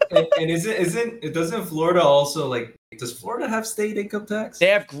and doesn't Florida also does Florida have state income tax? they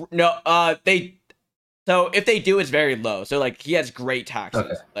have they so if they do, it's very low. So like he has great taxes.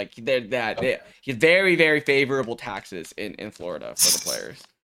 Okay. Like he has very, very favorable taxes in Florida for the players.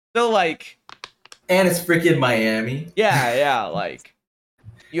 So like, and it's freaking Miami. Yeah, like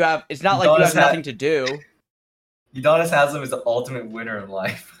it's not like you have nothing to do. Udonis Haslem is the ultimate winner in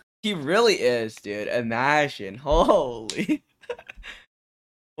life. He really is, dude. Imagine, holy,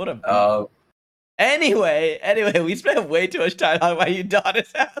 what a Anyway, we spent way too much time talking about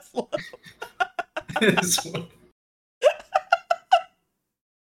Udonis Haslem.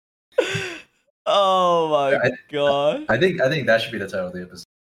 Oh my god! I think that should be the title of the episode.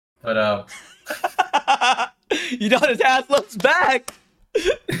 But Udonis Haslem's back,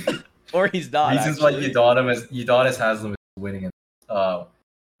 or he's not. Reasons why Udonis Haslem is winning it. I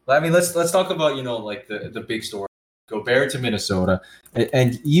mean, let's talk about like the big story. Gobert to Minnesota,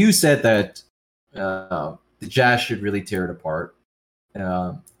 and you said that the Jazz should really tear it apart.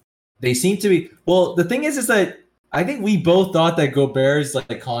 They seem to be. Well, the thing is that I think we both thought that Gobert's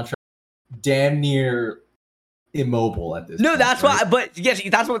like contract damn near immobile at this. No, point, that's right? why. But yes,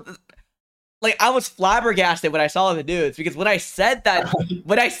 that's what. Like I was flabbergasted when I saw the news because when I said that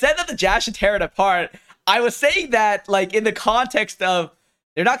the Jazz should tear it apart, I was saying that like in the context of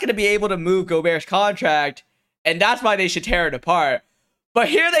they're not going to be able to move Gobert's contract, and that's why they should tear it apart. But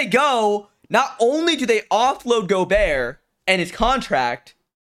here they go. Not only do they offload Gobert and his contract,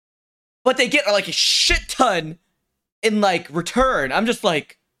 but they get like a shit ton in like return. I'm just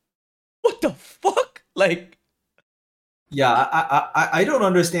like, what the fuck? Like, yeah, I don't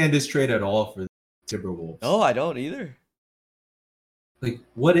understand this trade at all for the Timberwolves. No, I don't either. Like,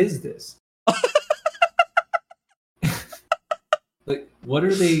 what is this? Like, what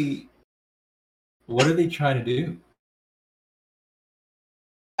are they trying to do?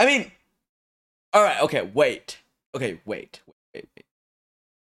 I mean, all right, okay, wait. I'm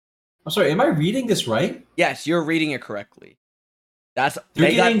sorry, am I reading this right? Yes, you're reading it correctly.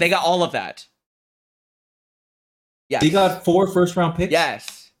 They got all of that. Yes. They got 4 first-round picks?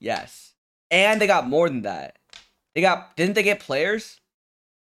 Yes. And they got more than that. Didn't they get players?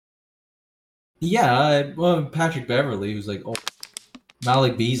 Yeah, well, Patrick Beverly, who's like,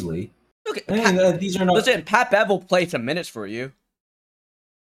 Malik Beasley. Okay, these are not. Listen, Pat Bev will play some minutes for you.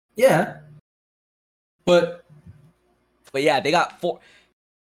 Yeah, but yeah, they got 4.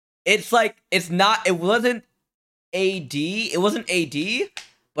 It's like it's not. It wasn't AD. It wasn't AD,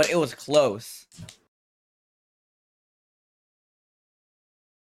 but it was close.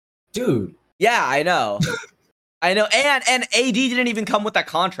 Dude. Yeah, I know. I know, and AD didn't even come with that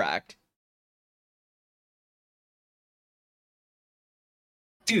contract.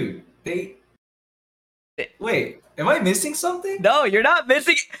 Dude, wait, am I missing something? No, you're not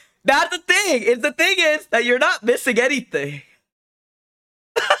missing. That's the thing. The thing is that you're not missing anything.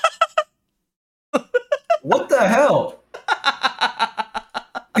 What the hell?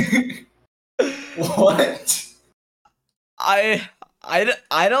 What? I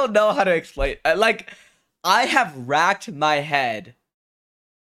don't know how to explain. Like, I have racked my head.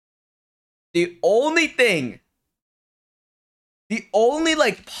 The only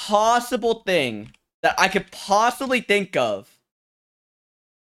like possible thing that I could possibly think of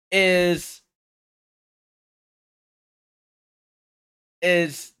is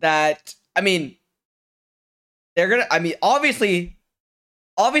that obviously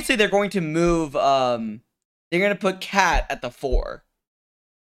they're going to move they're going to put Cat at the 4.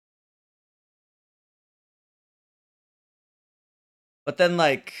 But then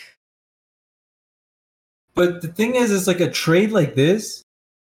but the thing is like a trade like this,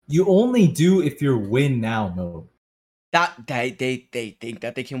 you only do if you're win now mode. That they think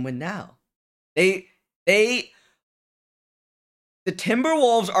that they can win now. They The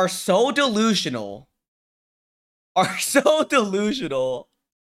Timberwolves are so delusional.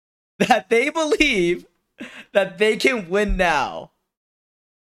 That they believe that they can win now.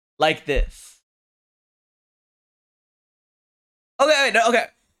 Like this.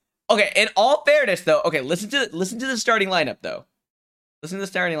 Okay, in all fairness though, okay, listen to the starting lineup though. Listen to the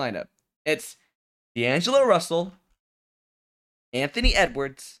starting lineup. It's D'Angelo Russell, Anthony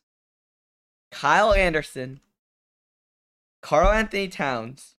Edwards, Kyle Anderson, Karl Anthony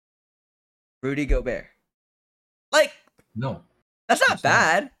Towns, Rudy Gobert. Like, No. that's not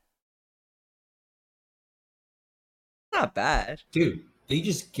bad. Not bad. Dude, they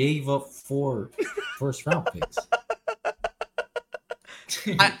just gave up 4 first-round picks.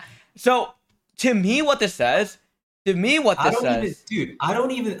 So, to me, what this says, I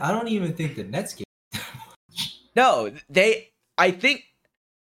don't even think the Nets gave that much. No, I think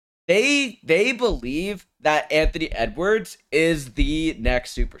they believe that Anthony Edwards is the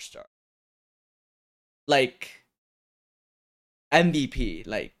next superstar. Like MVP,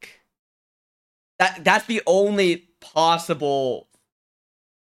 like that's the only possible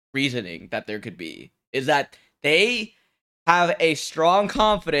reasoning that there could be, is that they have a strong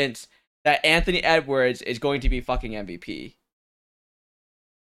confidence that Anthony Edwards is going to be fucking MVP.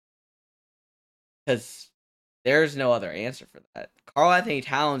 Because there's no other answer for that. Karl Anthony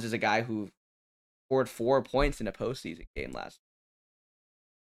Towns is a guy who scored 4 points in a postseason game last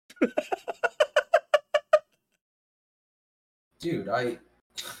year. Dude, I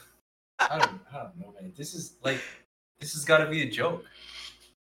don't know, man. This has got to be a joke.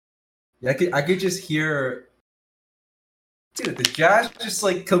 Yeah, I could just hear, dude. The Jazz just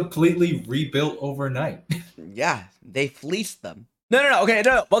like completely rebuilt overnight. Yeah, they fleeced them.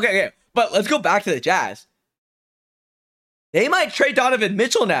 Okay. But let's go back to the Jazz. They might trade Donovan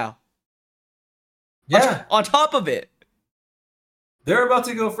Mitchell now. Yeah. On top of it. They're about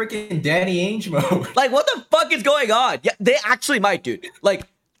to go freaking Danny Ainge mode. Like, what the fuck is going on? Yeah, they actually might, dude. Like,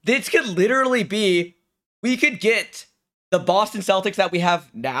 this could literally be, we could get the Boston Celtics that we have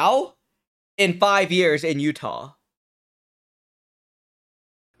now in 5 years in Utah.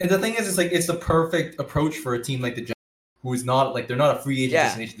 And the thing is, it's the perfect approach for a team like the Jazz, who is not, like, they're not a free agent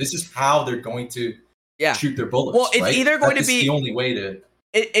destination. This is how they're going to shoot their bullets. Well, it's either going to be the only way to.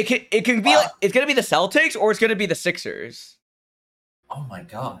 It can be like, it's gonna be the Celtics or it's gonna be the Sixers. Oh my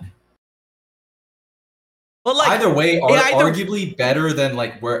god. But like, either way, arguably better than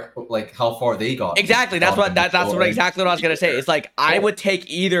how far they got. Exactly. That's exactly what I was gonna say. It's like, I would take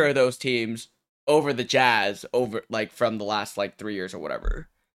either of those teams over the Jazz, over like from the last like 3 years or whatever.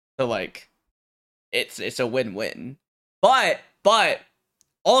 So like, it's a win-win. But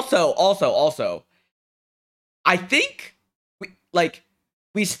also, I think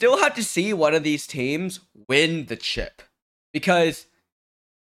we still have to see one of these teams win the chip, because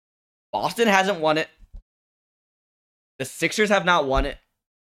Boston hasn't won it. The Sixers have not won it.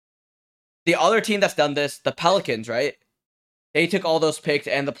 The other team that's done this, the Pelicans, right? They took all those picks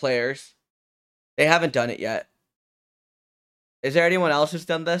and the players. They haven't done it yet. Is there anyone else who's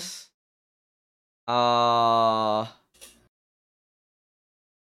done this? I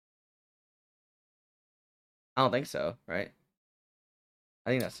don't think so, right? I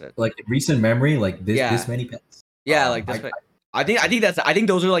think that's it. Like in recent memory, like this many picks. Yeah, like this. I think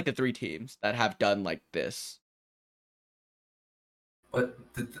those are like the 3 teams that have done like this. But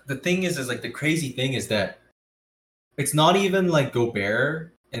the thing is like, the crazy thing is that it's not even like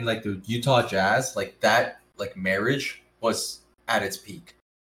Gobert and like the Utah Jazz, like that like marriage was at its peak.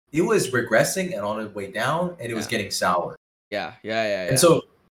 It was regressing and on its way down, and it was getting sour. Yeah. And so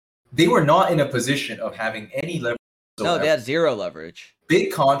they were not in a position of having any leverage. No, they had zero leverage.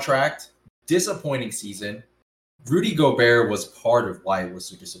 Big contract, disappointing season. Rudy Gobert was part of why it was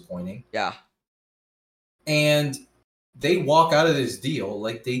so disappointing. Yeah. And they walk out of this deal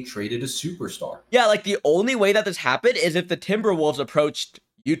like they traded a superstar. Yeah, like the only way that this happened is if the Timberwolves approached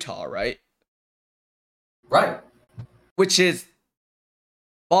Utah, right? Right. Which is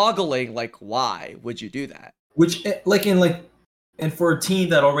boggling. Like, why would you do that? Which, and for a team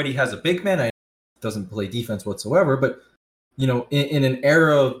that already has a big man, doesn't play defense whatsoever, but in an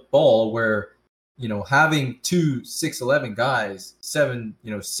era of ball where having 2 6'11" guys,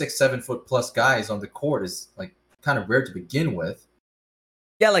 6-7 foot plus guys on the court is like kind of rare to begin with.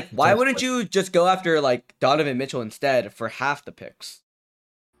 Yeah, like, why wouldn't you just go after like Donovan Mitchell instead for half the picks?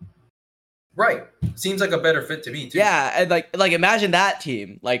 Right. Seems like a better fit to me too. Yeah, and like imagine that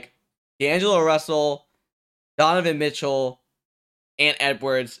team. Like D'Angelo Russell, Donovan Mitchell, Ant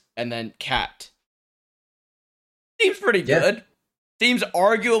Edwards, and then Cat. Seems pretty good. seems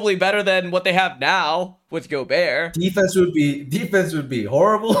arguably better than what they have now with Gobert. Defense would be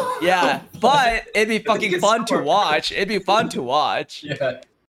horrible. Yeah, but it'd be fucking fun to watch. It'd be fun to watch. Yeah.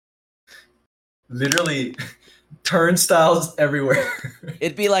 Literally turnstiles everywhere.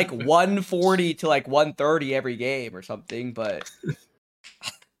 It'd be like 140 to like 130 every game or something, but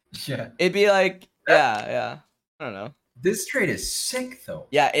yeah. it'd be like, yeah. I don't know. This trade is sick though.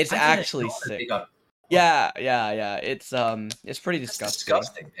 Yeah, it's actually sick. Yeah. It's pretty disgusting. That's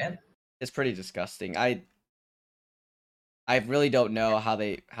disgusting, man. It's pretty disgusting. I really don't know how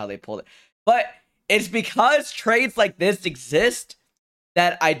they pulled it. But it's because trades like this exist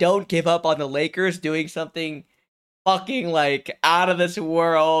that I don't give up on the Lakers doing something fucking like out of this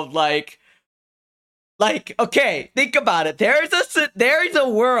world. Like okay, think about it. There's a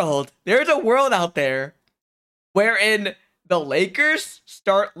world out there wherein the Lakers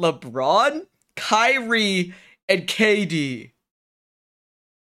start LeBron, Kyrie, and KD.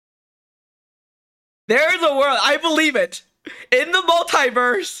 There's a world, I believe it. In the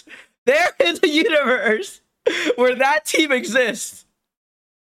multiverse, there is a universe where that team exists.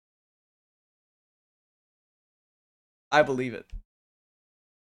 I believe it.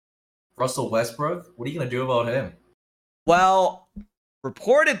 Russell Westbrook? What are you going to do about him? Well,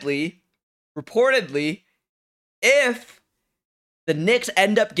 reportedly, if the Knicks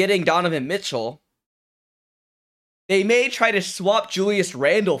end up getting Donovan Mitchell, they may try to swap Julius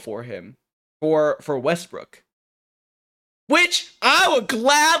Randle for him, for Westbrook. Which I would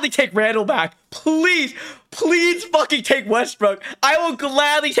gladly take Randle back. Please fucking take Westbrook. I will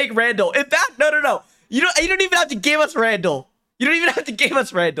gladly take Randle. In fact, no. You don't even have to give us Randle.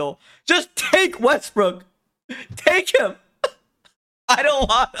 Just take Westbrook. Take him. I don't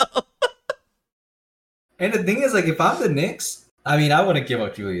want him. And the thing is, like, if I'm the Knicks, I mean, I wouldn't give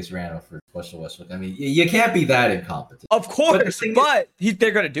up Julius Randle for Russell Westbrook. I mean, you can't be that incompetent. Of course, but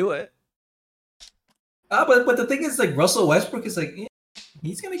they're going to do it. But the thing is, like, Russell Westbrook is like,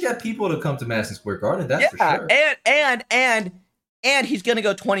 he's going to get people to come to Madison Square Garden. That's for sure. And he's going to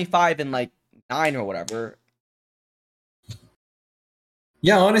go 25 and like 9 or whatever.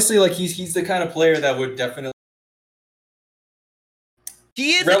 Yeah, honestly, like he's the kind of player that would definitely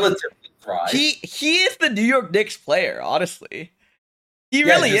relatively thrive. He is the New York Knicks player, honestly. He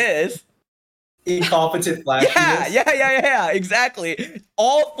really is. Incompetent flash. Yeah, exactly.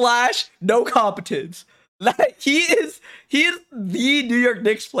 All flash, no competence. Like he is the New York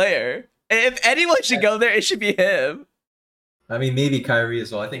Knicks player. If anyone should go there, it should be him. I mean, maybe Kyrie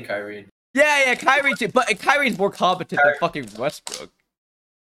as well. I think Kyrie. Yeah, Kyrie too. But Kyrie's more competent than fucking Westbrook.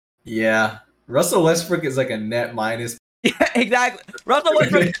 Yeah, Russell Westbrook is like a net minus. Yeah, exactly. Russell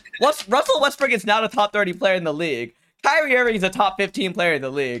Westbrook is not a top 30 player in the league. Kyrie Irving is a top 15 player in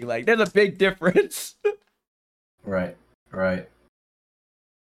the league. Like, there's a big difference. Right. I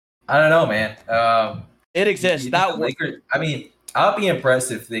don't know, man. It exists. Lakers, I mean, I'll be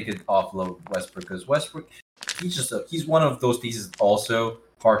impressed if they could offload Westbrook, because Westbrook, he's one of those pieces also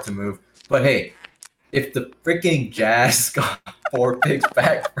hard to move. But hey, if the freaking Jazz got 4 picks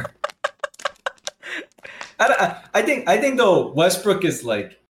back, I think though Westbrook is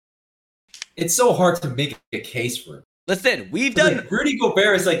like, it's so hard to make a case for him. Listen, we've done like, Rudy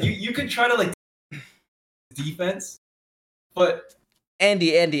Gobert is like you can try to like defense, but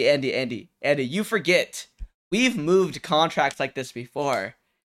Andy, you forget. We've moved contracts like this before.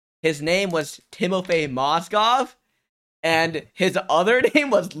 His name was Timofey Mozgov, and his other name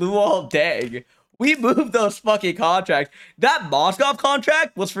was Luol Deng. We moved those fucking contracts. That Mozgov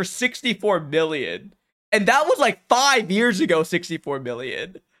contract was for $64 million. And that was like 5 years ago, $64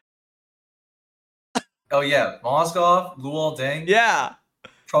 million. Oh yeah, Mozgov, Luol Deng. Yeah.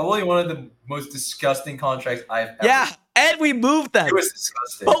 Probably one of the most disgusting contracts I've ever. Yeah, and we moved them. It was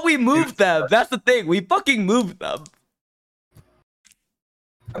disgusting. But we moved them. That's the thing. We fucking moved them.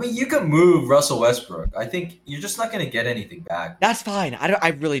 I mean, you can move Russell Westbrook. I think you're just not going to get anything back. That's fine. I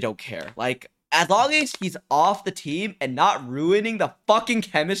really don't care. Like, as long as he's off the team and not ruining the fucking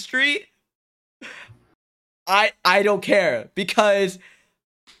chemistry, I don't care. Because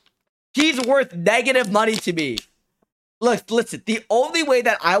he's worth negative money to me. Look, listen, the only way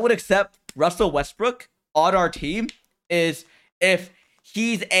that I would accept Russell Westbrook on our team is if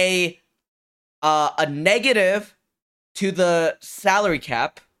he's a negative to the salary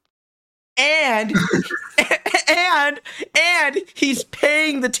cap, and he's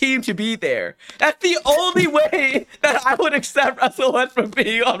paying the team to be there. That's the only way that I would accept Russell Westbrook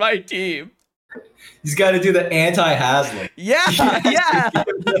being on my team. He's got to do the anti-Haslem. Yeah.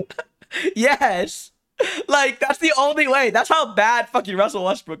 Yes. Like, that's the only way. That's how bad fucking Russell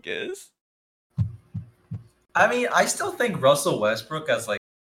Westbrook is. I mean, I still think Russell Westbrook as a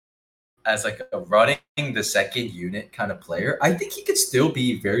running the second unit kind of player. I think he could still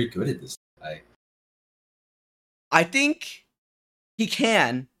be very good at this. I think he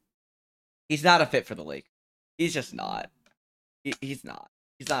can. He's not a fit for the Lakers. He's just not. He's not.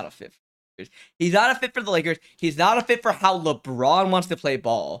 He's not a fit for the Lakers. He's not a fit for the Lakers. He's not a fit for how LeBron wants to play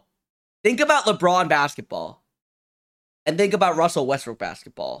ball. Think about LeBron basketball. And think about Russell Westbrook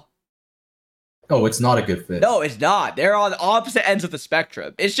basketball. Oh, it's not a good fit. No, it's not. They're on the opposite ends of the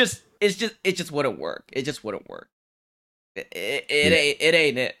spectrum. It just wouldn't work. It just wouldn't work. It ain't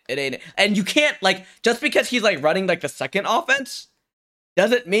it. It ain't it. And you can't, like, just because he's like running like the second offense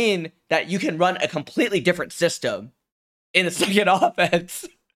doesn't mean that you can run a completely different system in the second offense.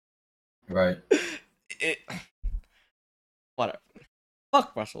 Right. Whatever.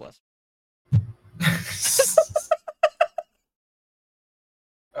 Fuck Russell Westbrook.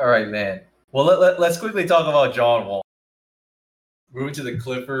 All right, man. Well, let's quickly talk about John Wall. Moving to the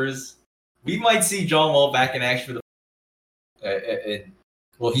Clippers. We might see John Wall back in action for the.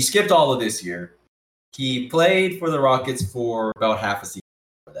 Well, he skipped all of this year. He played for the Rockets for about half a season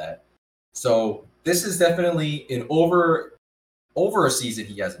for that. So this is definitely an over a season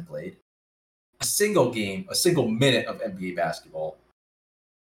he hasn't played. A single game, a single minute of NBA basketball.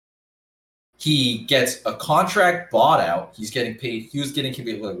 He gets a contract bought out. He's getting paid. He was getting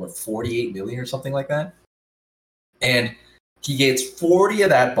paid like, what, $48 million or something like that. And he gets 40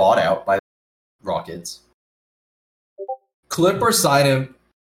 of that bought out by the Rockets. Clippers sign him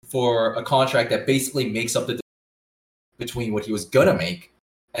for a contract that basically makes up the difference between what he was gonna make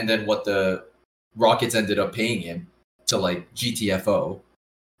and then what the Rockets ended up paying him to like GTFO.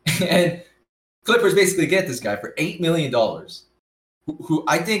 And Clippers basically get this guy for $8 million. Who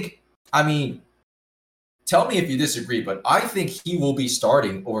I think. I mean, tell me if you disagree, but I think he will be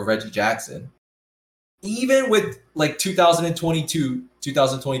starting over Reggie Jackson. Even with like 2022,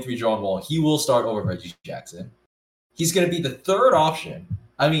 2023 John Wall, he will start over Reggie Jackson. He's going to be the third option.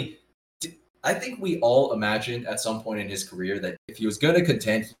 I mean, I think we all imagined at some point in his career that if he was going to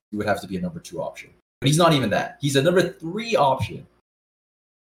contend, he would have to be a number 2 option. But he's not even that. He's a number 3 option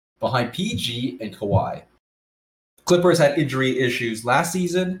behind PG and Kawhi. Clippers had injury issues last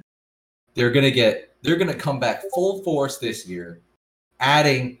season. They're gonna come back full force this year,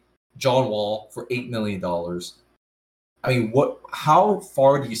 adding John Wall for $8 million. I mean, how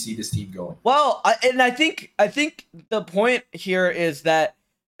far do you see this team going? Well, I think the point here is that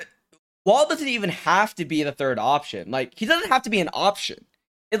Wall doesn't even have to be the third option. Like, he doesn't have to be an option.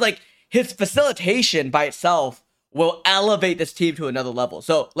 It's like his facilitation by itself will elevate this team to another level.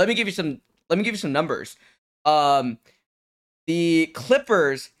 So let me give you some numbers. The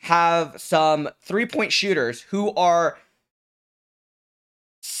Clippers have some 3-point shooters who are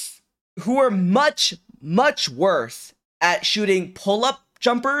much, much worse at shooting pull-up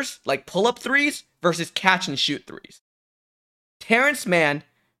jumpers, like pull-up threes, versus catch-and-shoot threes. Terrence Mann,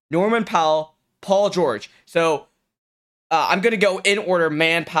 Norman Powell, Paul George. So I'm going to go in order: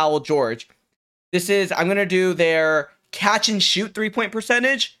 Mann, Powell, George. I'm going to do their catch-and-shoot three-point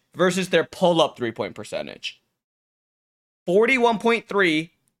percentage versus their pull-up three-point percentage. 41.3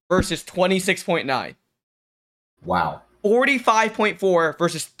 versus 26.9. Wow. 45.4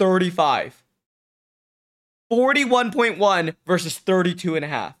 versus 35. 41.1 versus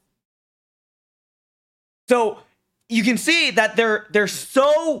 32.5. So you can see that they're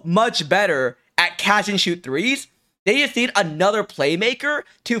so much better at catch and shoot threes. They just need another playmaker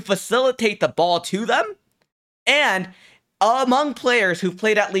to facilitate the ball to them. And among players who've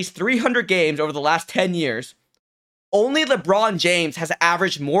played at least 300 games over the last 10 years, only LeBron James has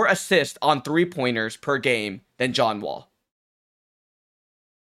averaged more assists on three-pointers per game than John Wall.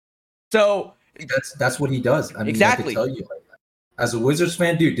 So that's what he does. I mean, exactly. I can tell you, like, as a Wizards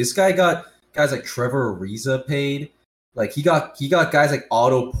fan, dude, this guy got guys like Trevor Ariza paid. Like he got guys like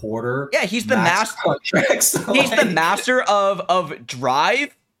Otto Porter. Yeah, he's the master. He's the master of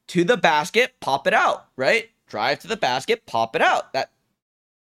drive to the basket, pop it out, right? Drive to the basket, pop it out. That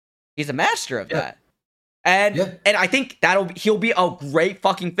he's a master of that. And I think he'll be a great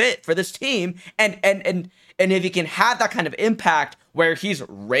fucking fit for this team. And if he can have that kind of impact where he's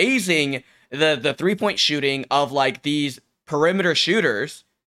raising the 3-point shooting of like these perimeter shooters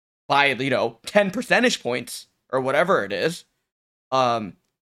by 10 percentage points or whatever it is,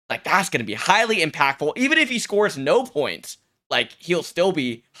 like that's gonna be highly impactful. Even if he scores no points, like he'll still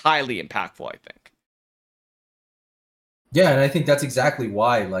be highly impactful, I think. Yeah, and I think that's exactly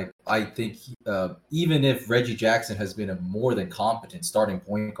why. Like, I think even if Reggie Jackson has been a more than competent starting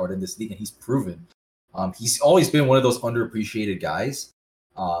point guard in this league, and he's proven, he's always been one of those underappreciated guys.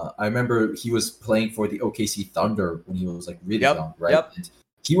 I remember he was playing for the OKC Thunder when he was like really Yep. young, right? Yep. And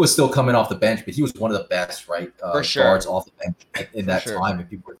he was still coming off the bench, but he was one of the best, right? For sure. Guards off the bench in For that sure. time. And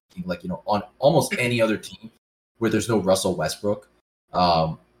people were thinking, like, on almost any other team where there's no Russell Westbrook,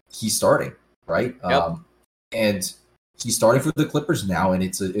 he's starting, right? Yep. And he's starting for the Clippers now, and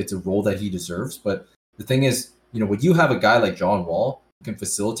it's a role that he deserves. But the thing is, when you have a guy like John Wall who can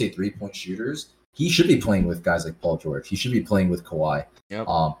facilitate 3-point shooters, he should be playing with guys like Paul George. He should be playing with Kawhi. Yep.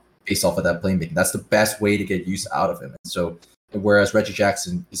 Based off of that playmaking. That's the best way to get use out of him. And so, whereas Reggie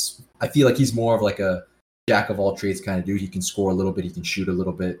Jackson I feel like he's more of like a jack of all trades kind of dude. He can score a little bit. He can shoot a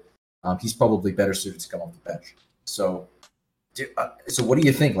little bit. He's probably better suited to come off the bench. So, so what do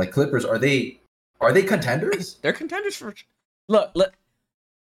you think? Like, Clippers, are they contenders? They're contenders for. Look.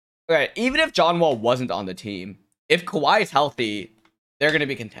 Right. Even if John Wall wasn't on the team, if Kawhi is healthy, they're gonna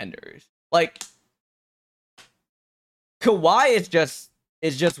be contenders. Like, Kawhi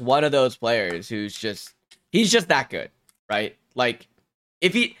is just one of those players he's just that good, right? Like,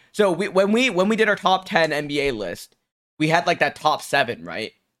 when we did our top 10 NBA list, we had like that top 7,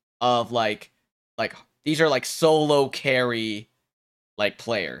 right? Of like these are like solo carry like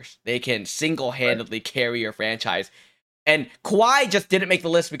players. They can single-handedly carry your franchise. And Kawhi just didn't make the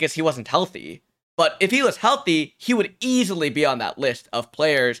list because he wasn't healthy. But if he was healthy, he would easily be on that list of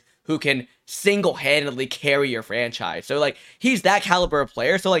players who can single-handedly carry your franchise. So, like, he's that caliber of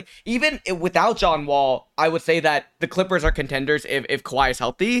player. So, like, even without John Wall, I would say that the Clippers are contenders if Kawhi is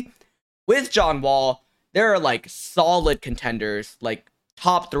healthy. With John Wall, there are, like, solid contenders, like,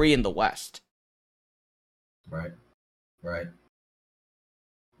 top 3 in the West. Right.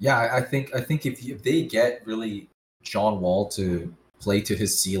 Yeah, I think if they get really John Wall to play to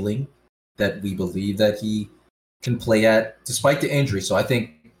his ceiling that we believe that he can play at, despite the injury. So I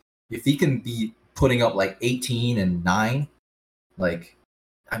think if he can be putting up like 18 and 9, like,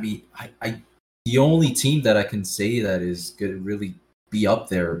 I mean, I the only team that I can say that is going to really be up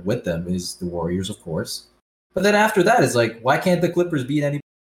there with them is the Warriors, of course. But then after that is like, why can't the Clippers beat anybody?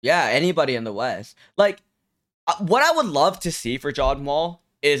 Yeah, anybody in the West. Like, what I would love to see for John Wall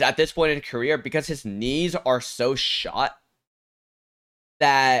is at this point in his career, because his knees are so shot,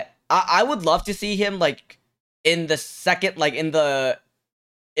 that I would love to see him like in the second, like in the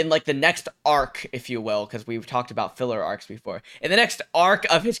next arc, if you will, because we've talked about filler arcs before. In the next arc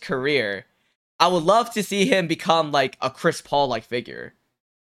of his career, I would love to see him become like a Chris Paul like figure,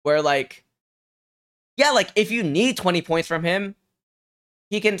 where like, yeah, like if you need 20 points from him,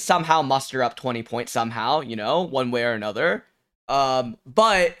 he can somehow muster up 20 points somehow, one way or another.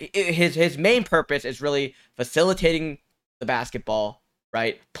 But his main purpose is really facilitating the basketball,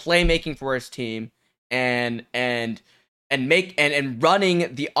 right? Playmaking for his team, and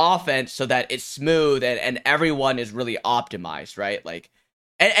running the offense so that it's smooth and everyone is really optimized, right? Like,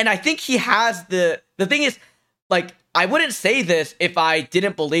 and I think he has the thing is, like, I wouldn't say this if I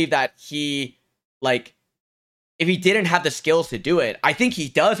didn't believe that he, like, if he didn't have the skills to do it. I think he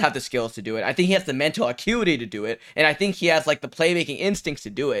does have the skills to do it. I think he has the mental acuity to do it. And I think he has, like, the playmaking instincts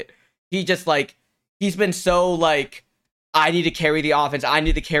to do it. He just, like, he's been so, like, I need to carry the offense.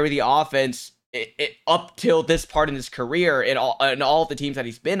 Up till this part in his career in all the teams that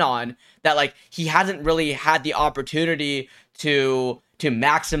he's been on, that, like, he hasn't really had the opportunity to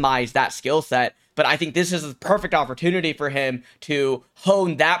maximize that skill set. But I think this is a perfect opportunity for him to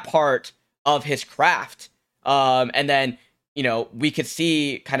hone that part of his craft. And then, we could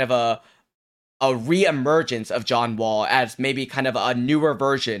see kind of a re-emergence of John Wall as maybe kind of a newer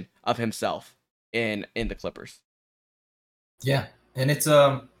version of himself in the Clippers. Yeah, and it's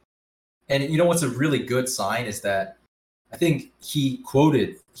and what's a really good sign is that I think he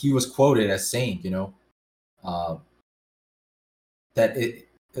was quoted as saying, that it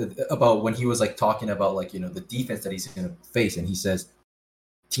about when he was like talking about like the defense that he's going to face, and he says,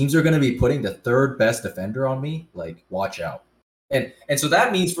 teams are going to be putting the third best defender on me. Like, watch out. And so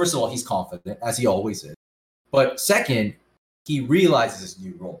that means, first of all, he's confident, as he always is. But second, he realizes his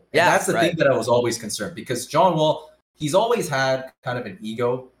new role. And that's the thing that I was always concerned, because John Wall, he's always had kind of an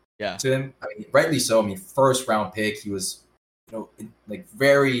ego to him. I mean, rightly so. I mean, first round pick, he was, like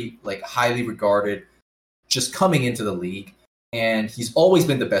very like highly regarded, just coming into the league. And he's always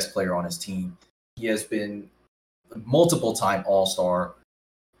been the best player on his team. He has been multiple time All-Star,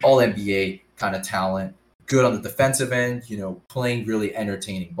 All-NBA kind of talent, good on the defensive end, playing really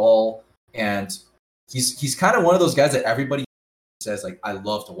entertaining ball. And he's kind of one of those guys that everybody says, like, I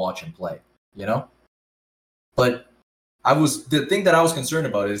love to watch him play, But the thing that I was concerned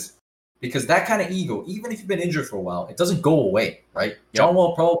about is because that kind of ego, even if you've been injured for a while, it doesn't go away, right? Yep. John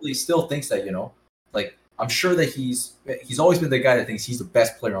Wall probably still thinks that, like, I'm sure that he's always been the guy that thinks he's the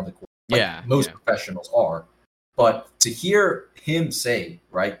best player on the court. Like most professionals are. But to hear him say,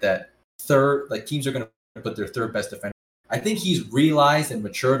 right, that teams are going to put their third best defender, I think he's realized and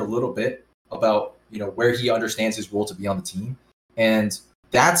matured a little bit about, where he understands his role to be on the team. And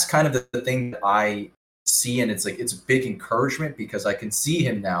that's kind of the thing that I see. And it's a big encouragement because I can see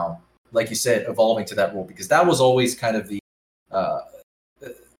him now, like you said, evolving to that role, because that was always kind of the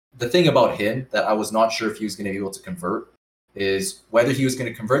thing about him that I was not sure if he was going to be able to convert, is whether he was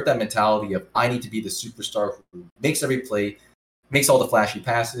going to convert that mentality of I need to be the superstar who makes every play, makes all the flashy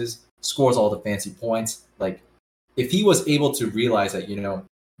passes, scores all the fancy points. Like, if he was able to realize that,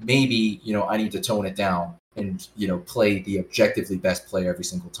 maybe, I need to tone it down and, play the objectively best player every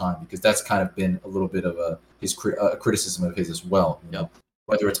single time, because that's kind of been a little bit of a criticism of his as well.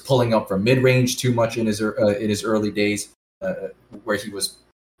 Whether it's pulling up from mid-range too much in his early days, where he was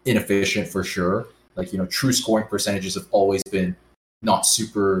inefficient for sure. Like, true scoring percentages have always been not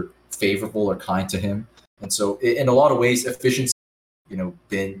super favorable or kind to him. And so in a lot of ways, efficiency,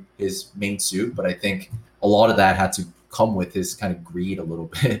 been his main suit. But I think a lot of that had to come with his kind of greed a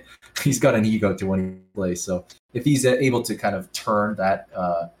little bit. He's got an ego to when he plays. So if he's able to kind of turn that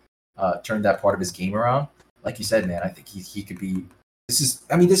part of his game around, like you said, man, I think he could be. This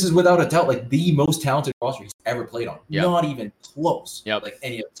is without a doubt like the most talented roster he's ever played on. Yep. Not even close. Yep. Like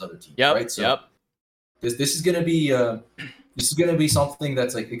any of his other teams. Yep. Right. So this is gonna be something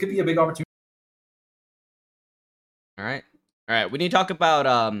that's like, it could be a big opportunity. All right. We need to talk about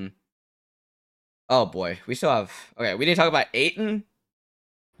oh boy, we need to talk about Ayton.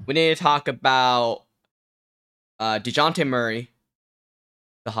 We need to talk about DeJounte Murray,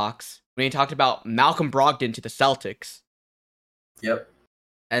 the Hawks. We need to talk about Malcolm Brogdon to the Celtics. Yep.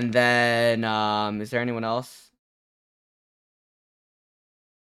 And then is there anyone else?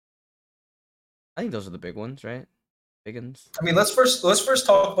 I think those are the big ones, right? Biggins. I mean, let's first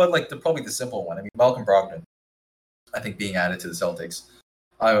talk about like probably the simple one. I mean, Malcolm Brogdon, I think, being added to the Celtics.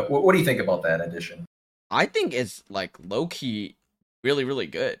 What do you think about that addition? I think it's like low key, really, really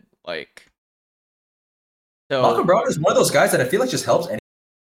good. Like, so Malcolm Brogdon is one of those guys that I feel like just helps.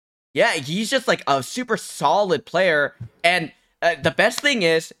 Yeah, he's just like a super solid player, and the best thing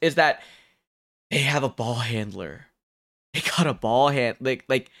is that they have a ball handler. They got a ball hand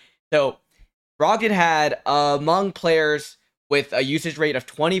so. Brogdon had among players with a usage rate of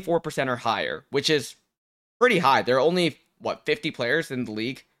 24% or higher, which is pretty high. There are only 50 players in the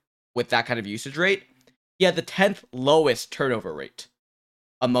league with that kind of usage rate. He had the 10th lowest turnover rate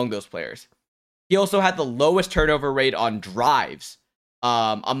among those players. He also had the lowest turnover rate on drives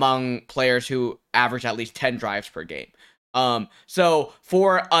among players who average at least 10 drives per game. So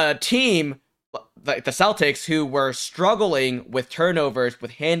for a team like the Celtics, who were struggling with turnovers, with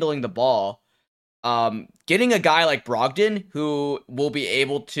handling the ball, getting a guy like Brogdon who will be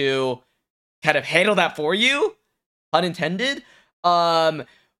able to kind of handle that for you, pun intended, I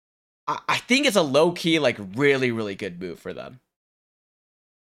think it's a low-key, like, really, really good move for them.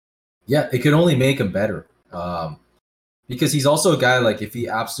 Yeah, it could only make him better. Because he's also a guy, like, if he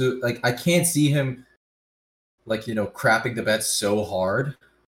I can't see him, like, crapping the bed so hard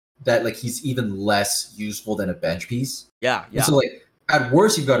that, like, he's even less useful than a bench piece. Yeah. And so, like, at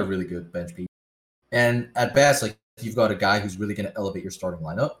worst, you've got a really good bench piece. And at best, like, you've got a guy who's really going to elevate your starting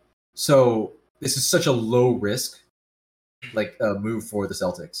lineup. So this is such a low risk, like, move for the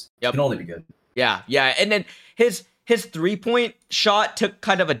Celtics. Yep. It can only be good. Yeah. And then his 3-point shot took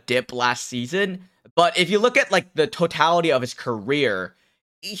kind of a dip last season, but if you look at like the totality of his career,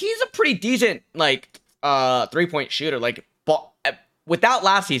 he's a pretty decent like 3-point shooter. Like, without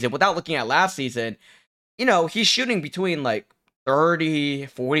looking at last season, he's shooting between like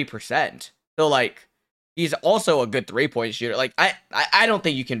 30-40%. So, like, he's also a good 3-point shooter. Like, I don't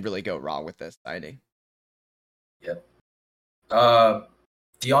think you can really go wrong with this signing. Yep.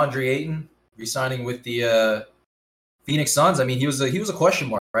 DeAndre Ayton re-signing with the Phoenix Suns. I mean, he was a question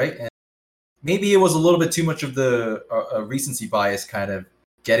mark, right? And maybe it was a little bit too much of the recency bias kind of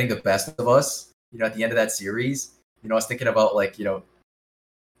getting the best of us, at the end of that series. I was thinking about, like, do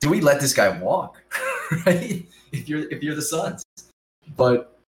we let this guy walk, right? If you're the Suns. But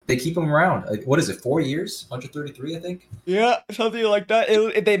they keep him around. Like, what is it? 4 years, 133, I think. Yeah, something like that.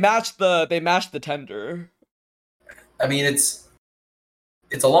 They matched the tender. I mean, it's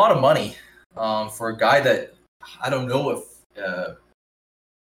a lot of money for a guy that I don't know if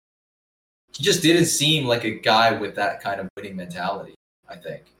he just didn't seem like a guy with that kind of winning mentality, I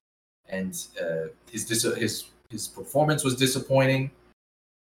think, and his performance was disappointing.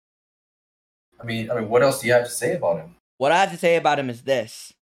 I mean, what else do you have to say about him? What I have to say about him is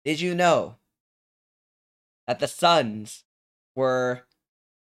this. Did you know that the Suns were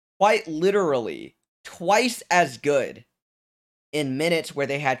quite literally twice as good in minutes where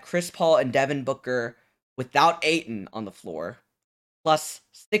they had Chris Paul and Devin Booker without Ayton on the floor, plus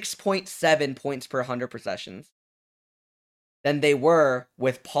 6.7 points per 100 possessions, than they were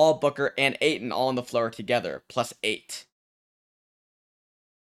with Paul, Booker, and Ayton all on the floor together, plus 8.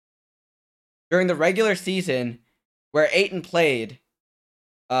 During the regular season, where Ayton played,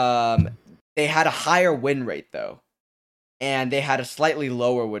 they had a higher win rate, though. And they had a slightly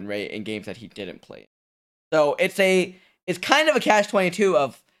lower win rate in games that he didn't play. So it's kind of a catch-22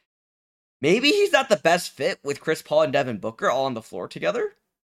 of maybe he's not the best fit with Chris Paul and Devin Booker all on the floor together.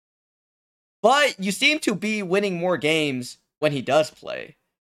 But you seem to be winning more games when he does play.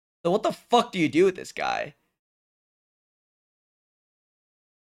 So what the fuck do you do with this guy?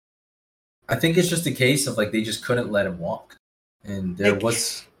 I think it's just a case of like they just couldn't let him walk, and there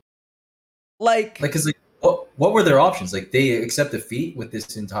was because what were their options? Like they accept defeat with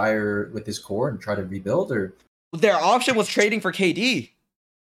this core and try to rebuild, or their option was trading for KD.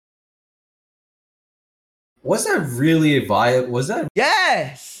 Was that really a viable? Was that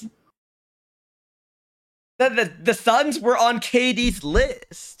yes? The Suns were on KD's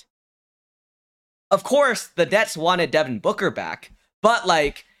list. Of course, the Nets wanted Devin Booker back, but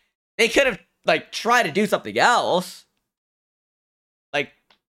like they could have like tried to do something else.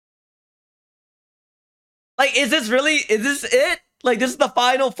 Like, is this it? Like, this is the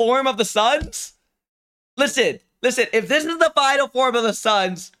final form of the Suns? Listen, if this is the final form of the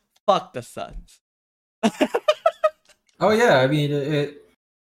Suns, fuck the Suns. Oh, yeah, I mean,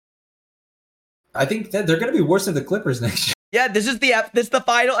 I think that they're going to be worse than the Clippers next year. Yeah, this is the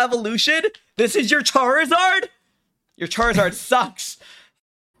final evolution? This is your Charizard? Your Charizard sucks.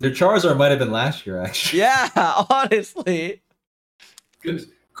 Their Charizard might have been last year, actually. Yeah, honestly. Because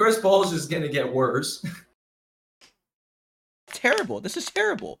Chris Paul's just going to get worse. Terrible. This is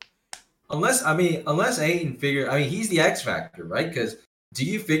terrible. Unless Ayton he's the X factor, right? Because do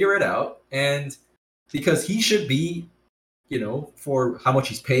you figure it out? And because he should be, for how much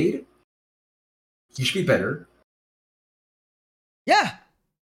he's paid, he should be better. Yeah.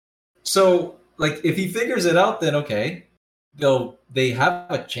 So, like, if he figures it out, then okay, they have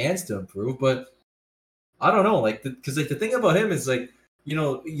a chance to improve. But I don't know, because the thing about him is like,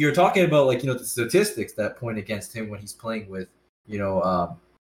 you're talking about like the statistics that point against him when he's playing with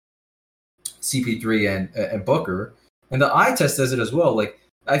CP3 and Booker, and the eye test does it as well. Like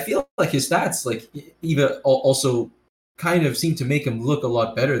I feel like his stats like even also kind of seem to make him look a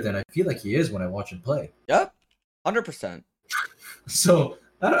lot better than I feel like he is when I watch him play. Yep, 100%. So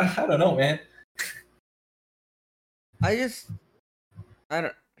I don't know, man. I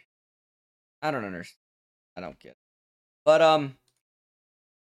don't understand. I don't get it. But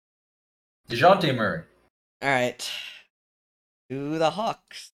DeJounte Murray. All right. To the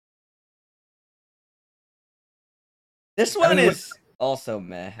Hawks. This one is also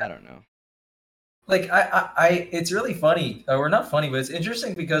meh. I don't know. Like I it's really funny, or not funny, but it's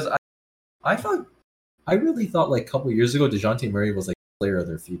interesting because I really thought like a couple of years ago DeJounte Murray was like player of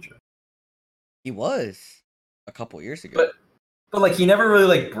their future. He was a couple years ago, but like he never really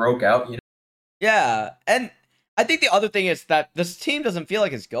like broke out, Yeah, and I think the other thing is that this team doesn't feel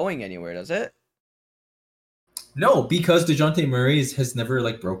like it's going anywhere, does it? No, because DeJounte Murray has never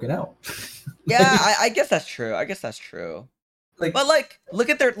like broken out. Yeah, I guess that's true. But like, look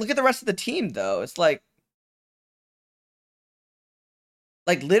at the rest of the team though. It's like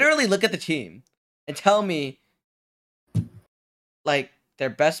literally look at the team and tell me like their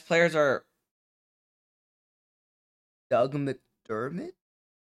best players are Doug McDermott.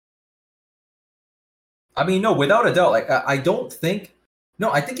 I mean, no, without a doubt. Like I don't think.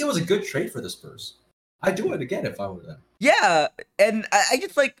 No, I think it was a good trade for the Spurs. I'd do it again if I were them. Yeah, and I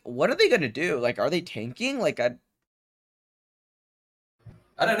just like, what are they gonna do? Like, are they tanking? Like, I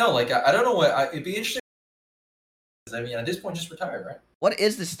don't know. Like, I don't know what. It'd be interesting. I mean, at this point, just retire, right? What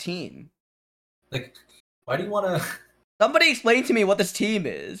is this team? Like, why do you want to? Somebody explain to me what this team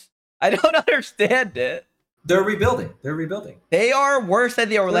is. I don't understand it. They're rebuilding. They are worse than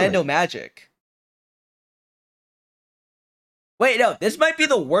the Orlando Magic. Wait, no, this might be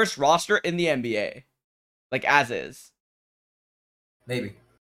the worst roster in the NBA. Like, as is. Maybe.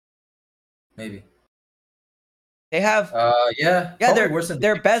 They have. Yeah. They're worse than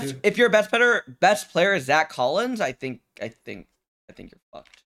their best. Too. If your best player is Zach Collins, I think you're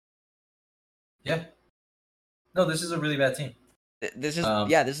fucked. Yeah. No, this is a really bad team. This is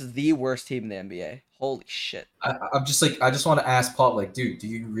this is the worst team in the NBA. Holy shit. I'm just like, I just want to ask Pop, like, dude, do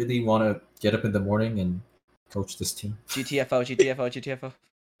you really want to get up in the morning and coach this team? GTFO.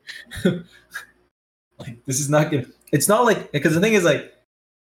 Like this is not gonna. It's not like because the thing is like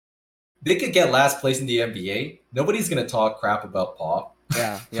they could get last place in the NBA. Nobody's gonna talk crap about Paul.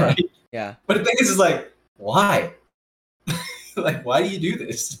 Yeah, yeah, Right? yeah. But the thing is like why? Like why do you do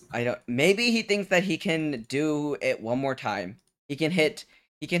this? I don't. Maybe he thinks that he can do it one more time. He can hit.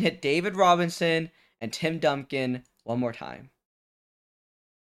 He can hit David Robinson and Tim Duncan one more time.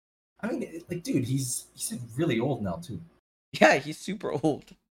 I mean, like, dude, he's really old now too. Yeah, he's super old.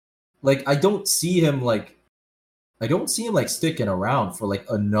 Like, I don't see him like sticking around for like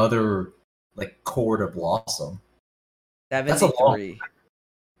another like core to blossom. That's a long. 73.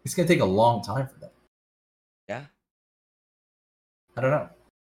 It's gonna take a long time for that. Yeah, I don't know.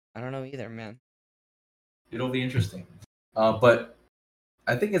 I don't know either, man. It'll be interesting. But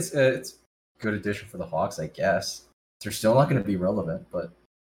I think it's a good addition for the Hawks. I guess they're still not going to be relevant, but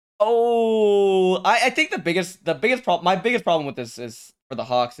Oh, I think the biggest problem, my biggest problem with this is for the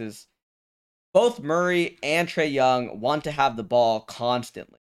Hawks is both Murray and Trae Young want to have the ball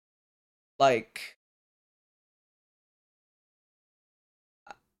constantly. Like,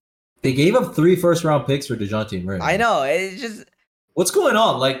 they gave up 3 first-round picks for DeJounte Murray. I know, it's just what's going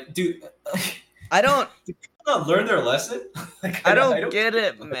on. Like, dude, I don't. Did people not learn their lesson? Like, I don't get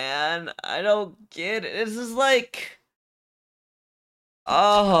it, man. I don't get it. This is like,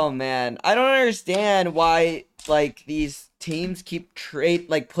 oh man, I don't understand why like these teams keep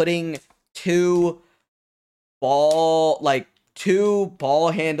putting two ball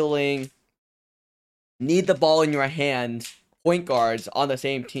handling, need the ball in your hands point guards on the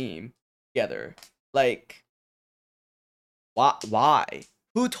same team together. Like, why?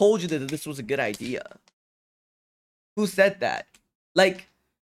 Who told you that this was a good idea? Who said that? Like,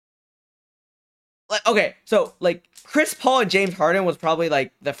 okay, so like Chris Paul and James Harden was probably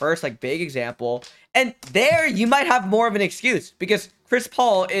like the first like big example, and there you might have more of an excuse because Chris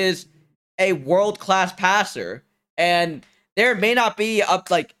Paul is a world-class passer, and there may not be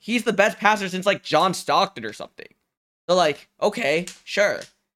like he's the best passer since like John Stockton or something. So like, okay, sure,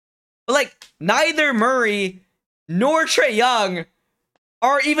 but like neither Murray nor Trae Young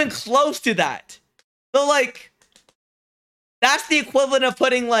are even close to that. So like, that's the equivalent of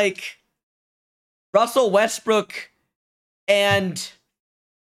putting like Russell Westbrook and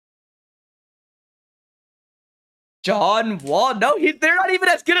John Wall. No, they're not even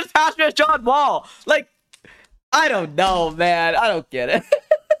as good as passer as John Wall. Like, I don't know, man. I don't get it.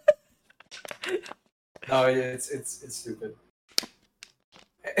 No, it's stupid.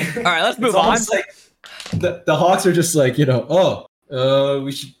 All right, let's move on. Like the Hawks are just like,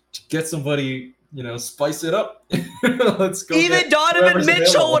 we should get somebody, spice it up. Let's go. Even Donovan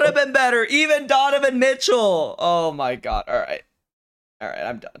Mitchell would have been better. Even Donovan Mitchell. Oh my god. All right,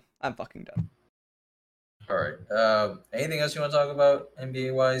 I'm done. I'm fucking done. All right. Anything else you want to talk about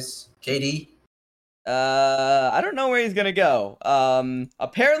NBA wise? KD. I don't know where he's gonna go.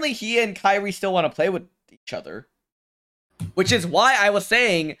 Apparently he and Kyrie still want to play with each other, which is why I was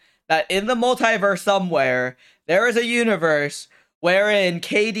saying that in the multiverse somewhere there is a universe wherein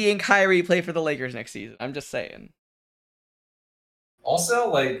KD and Kyrie play for the Lakers next season. I'm just saying. Also,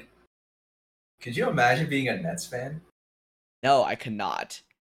 like, could you imagine being a Nets fan? No, I cannot.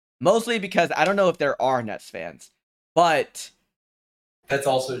 Mostly because I don't know if there are Nets fans, but that's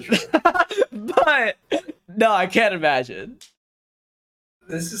also true. But no, I can't imagine.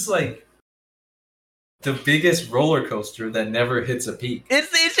 This is like the biggest roller coaster that never hits a peak. It's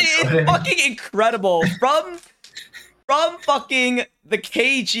fucking incredible. From fucking the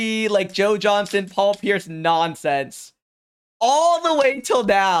KG, like Joe Johnson, Paul Pierce nonsense, all the way till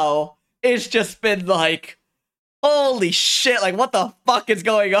now, it's just been like, holy shit, like what the fuck is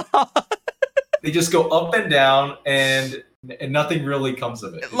going on? They just go up and down and nothing really comes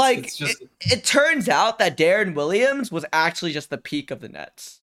of it. It's just... it turns out that Darren Williams was actually just the peak of the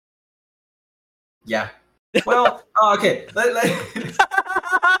Nets. Yeah. Well, okay.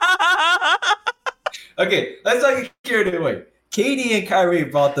 Okay, let's not get carried away. KD and Kyrie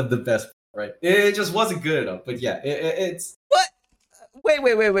brought them the best, right? It just wasn't good enough. But yeah, it's... What?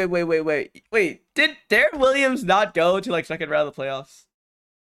 Wait. Did Darren Williams not go to like second round of the playoffs?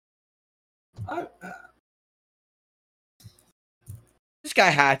 This guy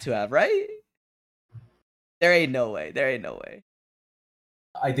had to have, right? There ain't no way. They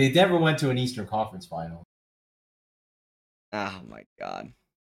never went to an Eastern Conference final. Oh my god.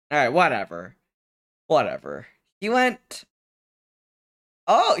 Alright, whatever. He went...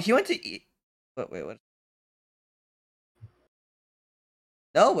 Oh, he went to... Wait, what?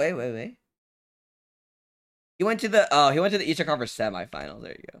 No, wait. He went to the Eastern Conference semifinal.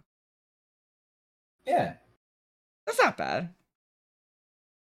 There you go. Yeah. That's not bad.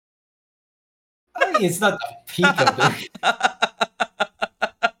 Oh saying it's not the peak of their.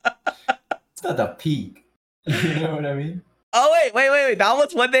 It's not the peak. You know what I mean? Oh wait. That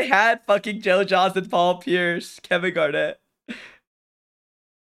was when they had fucking Joe Johnson, Paul Pierce, Kevin Garnett.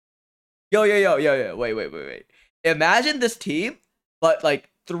 Yo. Wait. Imagine this team, but like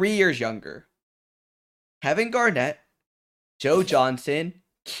 3 years younger. Kevin Garnett, Joe Johnson,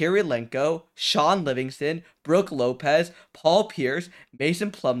 Kirilenko, Sean Livingston, Brooke Lopez, Paul Pierce, Mason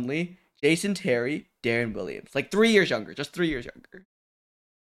Plumlee, Jason Terry, Darren Williams. Like 3 years younger, just 3 years younger.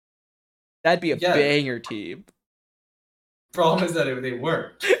 That'd be a banger team. Problem is that they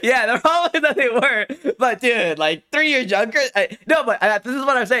weren't. Yeah, the problem is that they weren't. But dude, like 3 years younger. This is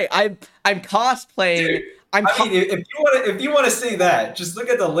what I'm saying. I'm cosplaying. Dude, if you want to say that, just look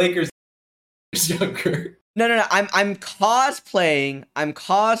at the Lakers younger. No. I'm cosplaying. I'm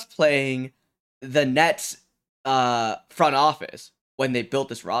cosplaying the Nets front office when they built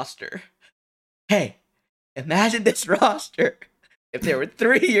this roster. Hey, imagine this roster if they were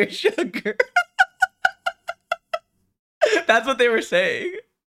 3 years younger. That's what they were saying.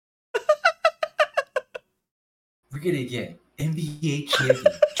 We're gonna get NBA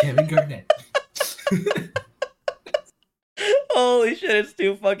champion Kevin Garnett. Holy shit, it's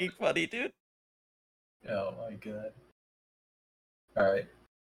too fucking funny, dude. Oh my god. Alright.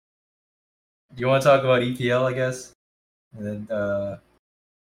 Do you want to talk about EPL, I guess? And then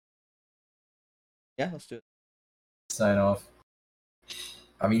yeah, let's do it. Sign off.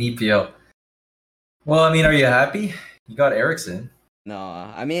 I mean EPL. Well, I mean, are you happy? You got Eriksson. No,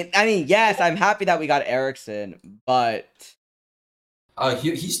 I mean, yes, I'm happy that we got Eriksson, but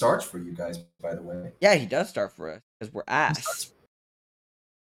he starts for you guys, by the way. Yeah, he does start for us because we're ass.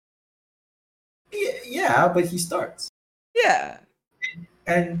 Yeah, but he starts. Yeah,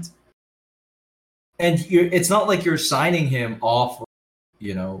 and it's not like you're signing him off,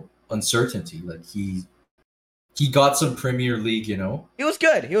 uncertainty. Like he got some Premier League, He was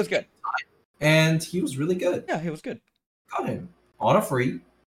good. And he was really good. Yeah, he was good. Got him on a free.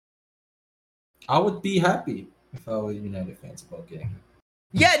 I would be happy if I was United fans about getting him.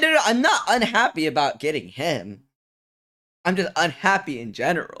 Yeah, no, I'm not unhappy about getting him. I'm just unhappy in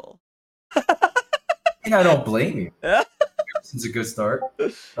general. And I don't blame you. It's a good start.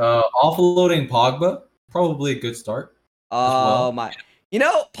 Offloading Pogba, probably a good start. Oh my!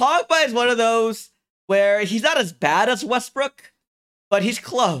 Pogba is one of those where he's not as bad as Westbrook, but he's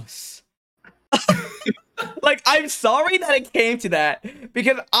close. Like, I'm sorry that it came to that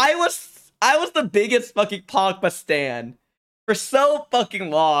because I was the biggest fucking Pogba stan for so fucking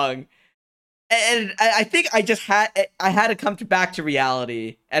long, and I think I had to come back to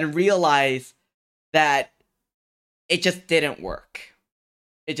reality and realize that it just didn't work.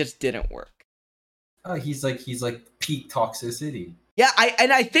 It just didn't work. Oh, he's like peak toxicity. Yeah,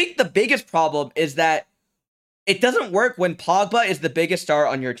 I think the biggest problem is that it doesn't work when Pogba is the biggest star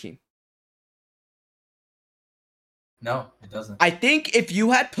on your team. No, it doesn't. I think if you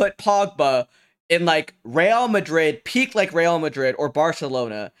had put Pogba in like Real Madrid, peak like Real Madrid or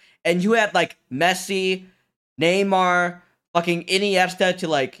Barcelona, and you had like Messi, Neymar, fucking Iniesta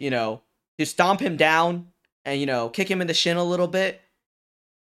to to stomp him down and kick him in the shin a little bit,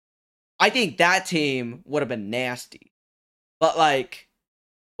 I think that team would have been nasty. But like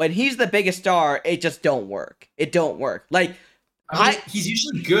when he's the biggest star, it just don't work. It don't work. Like he's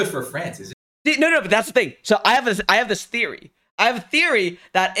usually good for France, isn't he? No, but that's the thing. So I have this theory. I have a theory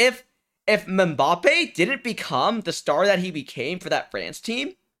that if Mbappe didn't become the star that he became for that France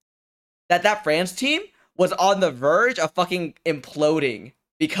team, that France team was on the verge of fucking imploding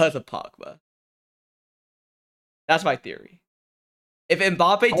because of Pogba. That's my theory. If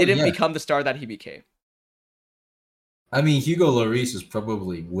Mbappe didn't become the star that he became. I mean, Hugo Lloris is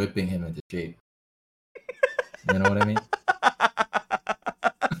probably whipping him into shape. You know what I mean?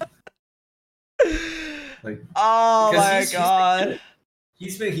 Oh my god.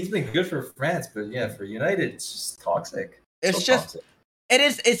 He's been good for France, but yeah, for United it's just toxic. Toxic.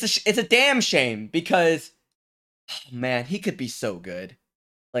 It's a damn shame because man, he could be so good.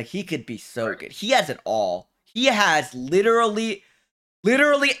 Like he could be so good. He has it all. He has literally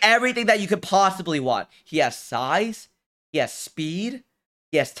everything that you could possibly want. He has size, he has speed,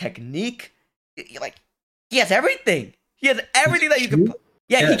 he has technique. Like he has everything. He has everything that you could.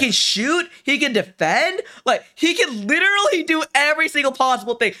 Yeah, he can shoot, he can defend, like, he can literally do every single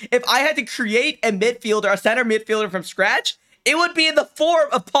possible thing. If I had to create a center midfielder from scratch, it would be in the form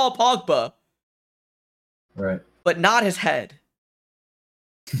of Paul Pogba. Right. But not his head.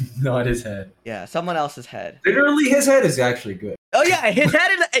 Not his head. Yeah, someone else's head. Literally, his head is actually good. Oh yeah, his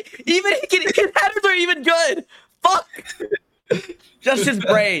head is, his headers are even good. Fuck! Just his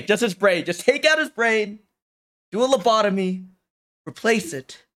brain. Just his brain. Just take out his brain, do a lobotomy, replace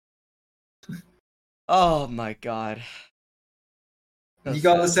it. Oh my god. You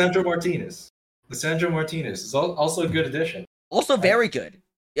got Lisandro Martinez. Lisandro Martinez is also a good addition. Also very good.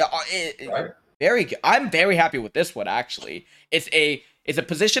 Yeah, right? Very good. I'm very happy with this one, actually. It's a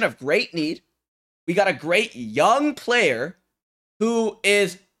position of great need. We got a great young player who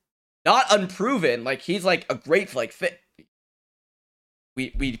is not unproven. Like, he's like a great like fit.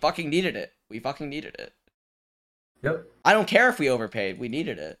 We fucking needed it. We fucking needed it. Yep. I don't care if we overpaid. We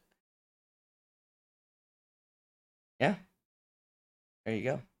needed it. Yeah. There you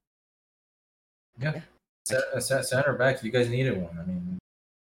go. Yeah. Center back, you guys needed one. I mean,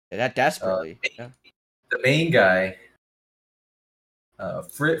 that desperately. Yeah. The main guy,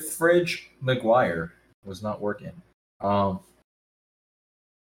 Fridge McGuire, was not working.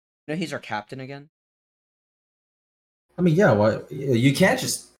 He's our captain again. I mean, yeah. Well, you can't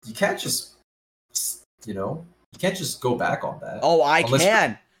just you can't just go back on that. Oh, I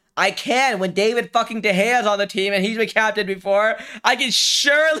can. When David fucking De Gea's on the team and he's been captain before, I can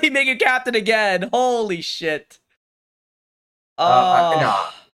surely make a captain again. Holy shit. No.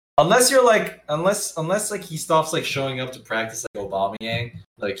 Unless you're like, unless like he stops like showing up to practice like Aubameyang,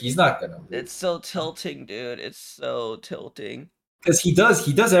 like he's not gonna lose. It's so tilting, dude. It's so tilting. Because he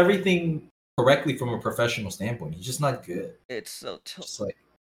does everything correctly from a professional standpoint. He's just not good. It's so tilting. Just like,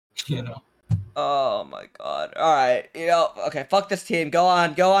 you know. Oh my god. All right. Okay, fuck this team. Go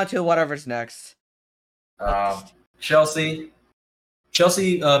on to whatever's next. Chelsea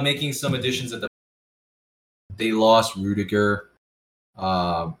making some additions at the. They lost Rudiger.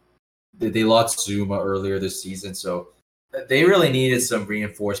 They lost Zuma earlier this season, so they really needed some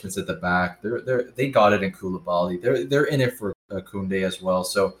reinforcements at the back. They got it in Koulibaly. They're in it for Koundé as well.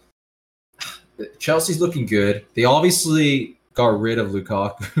 So Chelsea's looking good. They obviously got rid of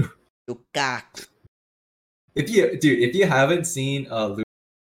Lukaku. If you haven't seen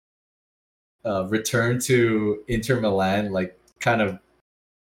return to Inter Milan, like kind of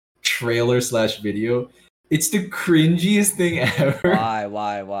trailer / video, it's the cringiest thing ever.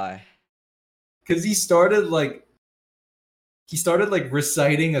 Why? Because he started like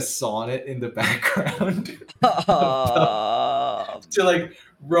reciting a sonnet in the background to like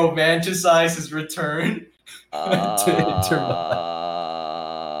romanticize his return to Inter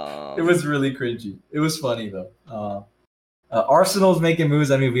Milan. It was really cringy. It was funny though. Arsenal's making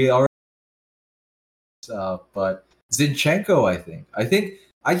moves. I mean, we already. But Zinchenko, I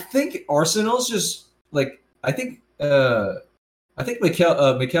think Arsenal's just like I think Mikel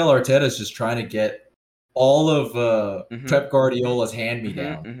Arteta is just trying to get all of Pep Guardiola's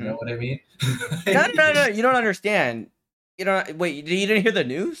hand-me-down. You know what I mean? No. You don't understand. You didn't hear the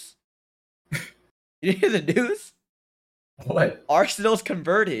news? You didn't hear the news? What? Arsenal's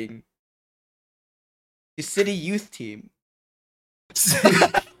converting to City youth team.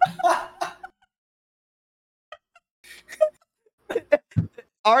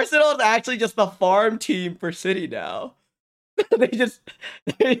 Arsenal is actually just the farm team for City now. they're just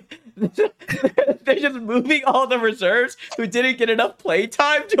moving all the reserves who didn't get enough play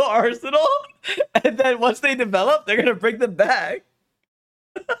time to Arsenal, and then once they develop, they're gonna bring them back.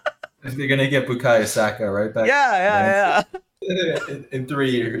 They're gonna get Bukayo Saka right back. Yeah. In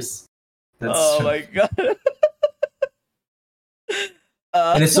 3 years. My god.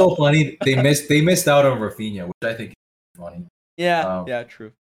 And it's so funny. They missed out on Rafinha, which I think is funny. Yeah,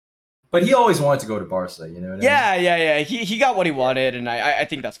 true. But he always wanted to go to Barca, you know what I mean? Yeah. He got what he wanted, and I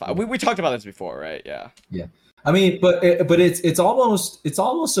think that's fine. We talked about this before, right? Yeah. I mean, but it's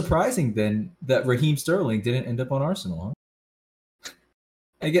almost surprising then that Raheem Sterling didn't end up on Arsenal, huh?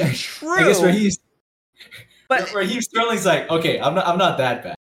 I guess Raheem Sterling's like, okay, I'm not that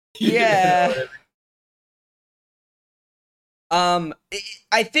bad. Yeah.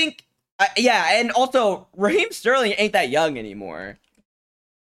 I think, and also Raheem Sterling ain't that young anymore.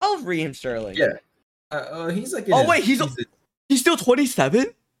 How old is Raheem Sterling? Yeah, he's like. He's still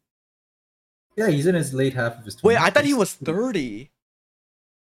 27. Yeah, he's in his late half of his 20s. Wait, I thought he was 30.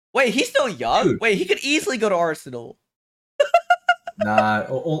 Wait, he's still young. Dude. Wait, he could easily go to Arsenal. Nah,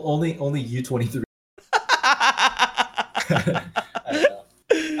 only U23. I don't know.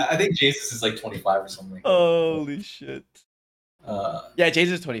 I think Jesus is like 25 or something. Holy shit. Yeah,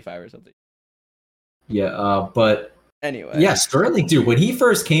 Jesus is 25 or something. Yeah, but anyway. Yeah, Sterling, dude, when he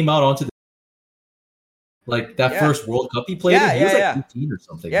first came out onto the first World Cup he played in, he was like 18 or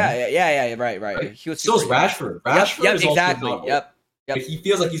something. Yeah, right. He was so is Rashford. Rashford is exactly. Also yep. Like, he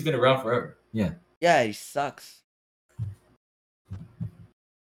feels like he's been around forever. Yeah. Yeah, he sucks.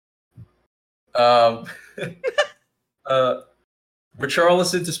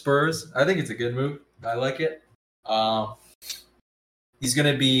 Richarlison to Spurs. I think it's a good move. I like it. He's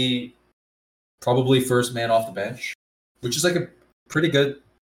going to be probably first man off the bench, which is like a pretty good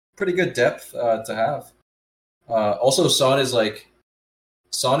depth to have. Also, Son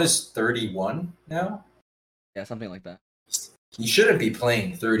is 31 now. Yeah, something like that. He shouldn't be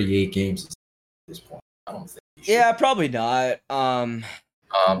playing 38 games at this point. I don't think he should. Yeah, probably not.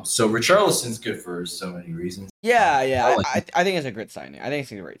 So Richarlison's good for so many reasons. Yeah, I think it's a great signing. I think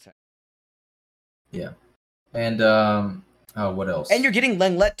it's a great signing. Yeah. And what else? And you're getting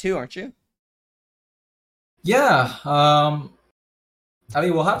Lenglet too, aren't you? Yeah. I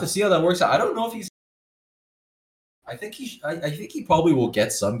mean, we'll have to see how that works out. I don't know if he's. I think he probably will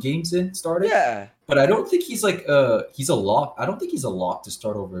get some games in started. Yeah. But I don't think he's he's a lock. I don't think he's a lock to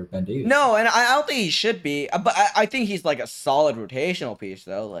start over Ben Davies. No, and I don't think he should be. But I think he's like a solid rotational piece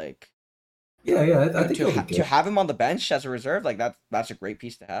though. Like. Yeah. I think to have him on the bench as a reserve, like that's a great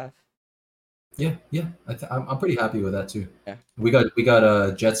piece to have. Yeah. I'm pretty happy with that too. Yeah. We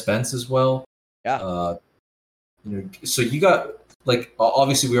got Jet Spence as well. Yeah. So you got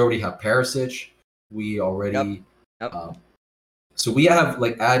obviously we already have Perisic. We already. Yep. So we have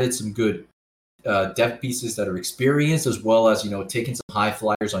added some good depth pieces that are experienced, as well as taking some high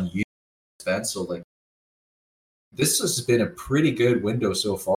flyers on you, Spence. So this has been a pretty good window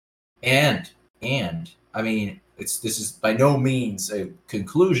so far, and I mean this is by no means a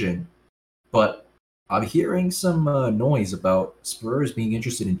conclusion, but I'm hearing some noise about Spurs being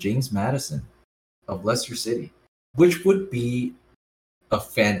interested in James Maddison of Leicester City, which would be a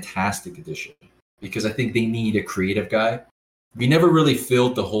fantastic addition because I think they need a creative guy. We never really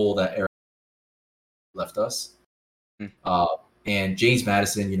filled the hole that Eric left us. And James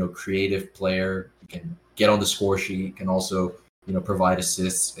Maddison, creative player, he can get on the score sheet, can also, provide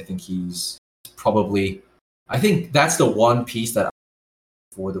assists. I think I think that's the one piece that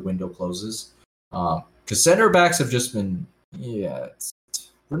before the window closes. Because center backs have just been, we're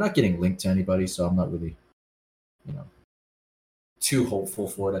not getting linked to anybody, so I'm not really, too hopeful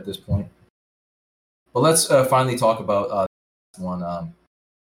for it at this point. But let's finally talk about one,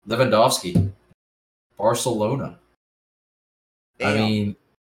 Lewandowski, Barcelona. Damn. I mean,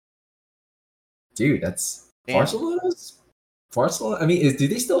 dude, that's Barcelona's. Barcelona. I mean, do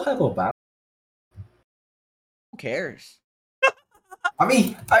they still have Obama? Who cares? I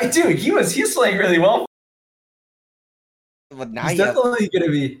mean, he was playing really well. But now he's definitely gonna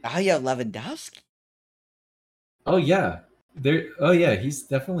be. Now you have Lewandowski. Oh yeah, he's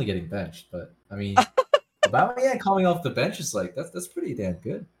definitely getting benched. But I mean, Obama coming off the bench is that's pretty damn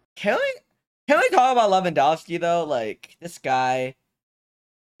good. Can we talk about Lewandowski though? Like this guy,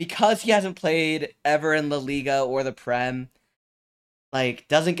 because he hasn't played ever in La Liga or the Prem,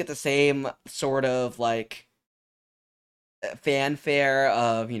 doesn't get the same sort of fanfare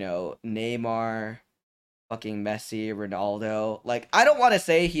of Neymar, fucking Messi, Ronaldo. I don't want to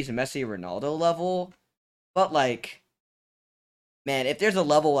say he's Messi, Ronaldo level, but man, if there's a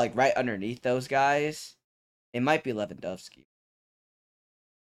level right underneath those guys, it might be Lewandowski.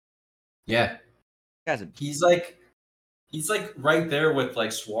 Yeah, he's right there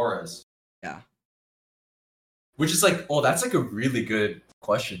with Suarez. Yeah, which is that's a really good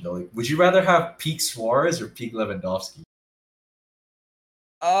question though. Would you rather have peak Suarez or peak Lewandowski?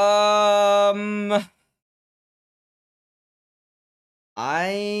 Oh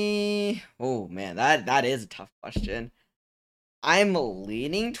man, that is a tough question. I'm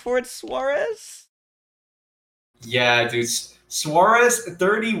leaning towards Suarez. Yeah, dude. Suarez,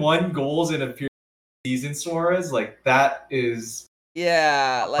 31 goals in a season. Suarez, that is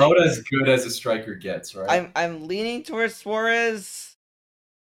about as good as a striker gets, right? I'm leaning towards Suarez.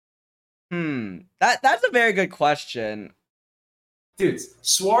 That's a very good question. Dude,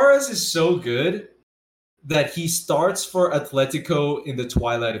 Suarez is so good that he starts for Atletico in the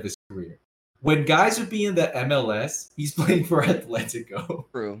twilight of his career. When guys would be in the MLS, he's playing for Atletico.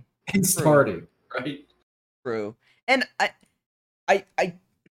 True. And starting, right? True. And I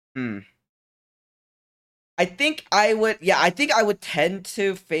think I would tend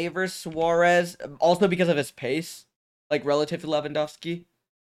to favor Suarez also because of his pace, relative to Lewandowski.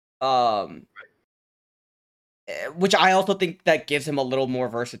 Which I also think that gives him a little more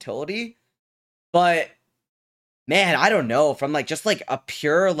versatility. But man, I don't know, from just a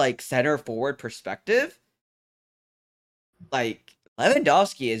pure center forward perspective,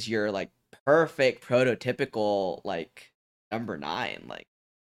 Lewandowski is your perfect prototypical number 9.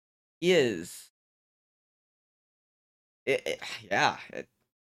 He is I don't.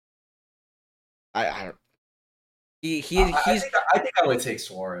 I think I would take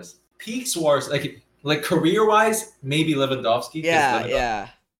Suarez. Peak Suarez, like career-wise, maybe Lewandowski. Yeah, Lewandowski yeah.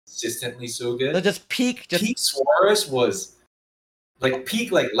 consistently so good. So just peak Suarez was like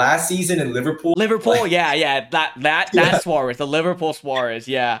peak like last season in Liverpool. Liverpool, Like, yeah. That Suarez, the Liverpool Suarez,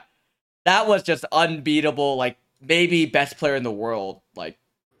 yeah. That was just unbeatable, like maybe best player in the world. Like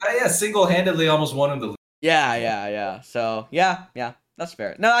yeah, single-handedly almost won him the league. yeah. So yeah, that's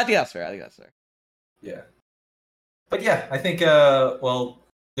fair. No, I think that's fair. Yeah. But yeah, I think well,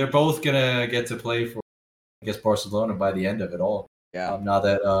 they're both gonna get to play for I guess Barcelona by the end of it all. Yeah. Now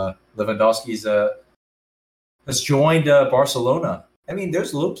that Lewandowski's has joined Barcelona. I mean,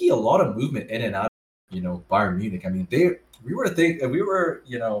 there's low-key a lot of movement in and out of, Bayern Munich. I mean, we were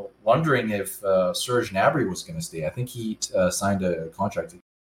wondering if Serge Gnabry was going to stay. I think he signed a contract.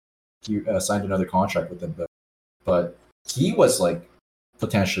 He signed another contract with them, but he was like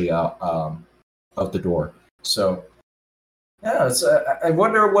potentially out the door. So yeah, I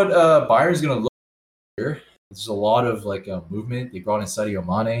wonder what Bayern's going to look here. There's a lot of like movement. They brought in Sadio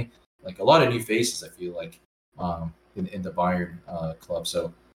Mane, like a lot of new faces. I feel like in the Bayern club.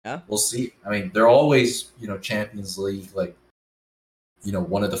 So yeah, we'll see. I mean, they're always Champions League, like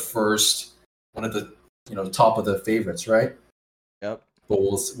one of the top of the favorites, right? Yep. But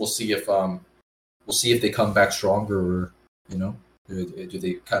we'll see if they come back stronger, or do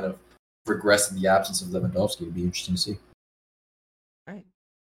they kind of regress in the absence of Lewandowski? It'd be interesting to see.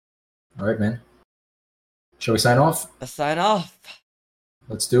 All right, man. Shall we sign off? Let's sign off.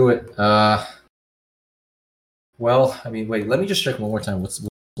 Let's do it. Well, I mean, wait. Let me just check one more time. What's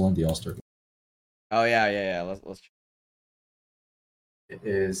won the All-Star? Oh yeah. Let's. It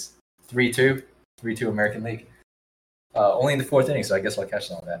is 3-2 American League. Only in the fourth inning, so I guess I'll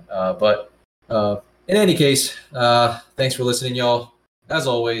catch on that. But in any case, thanks for listening, y'all. As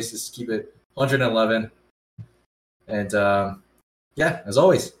always, just keep it 111. And yeah, as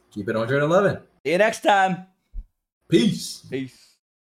always, keep it 111. See you next time. Peace. Peace.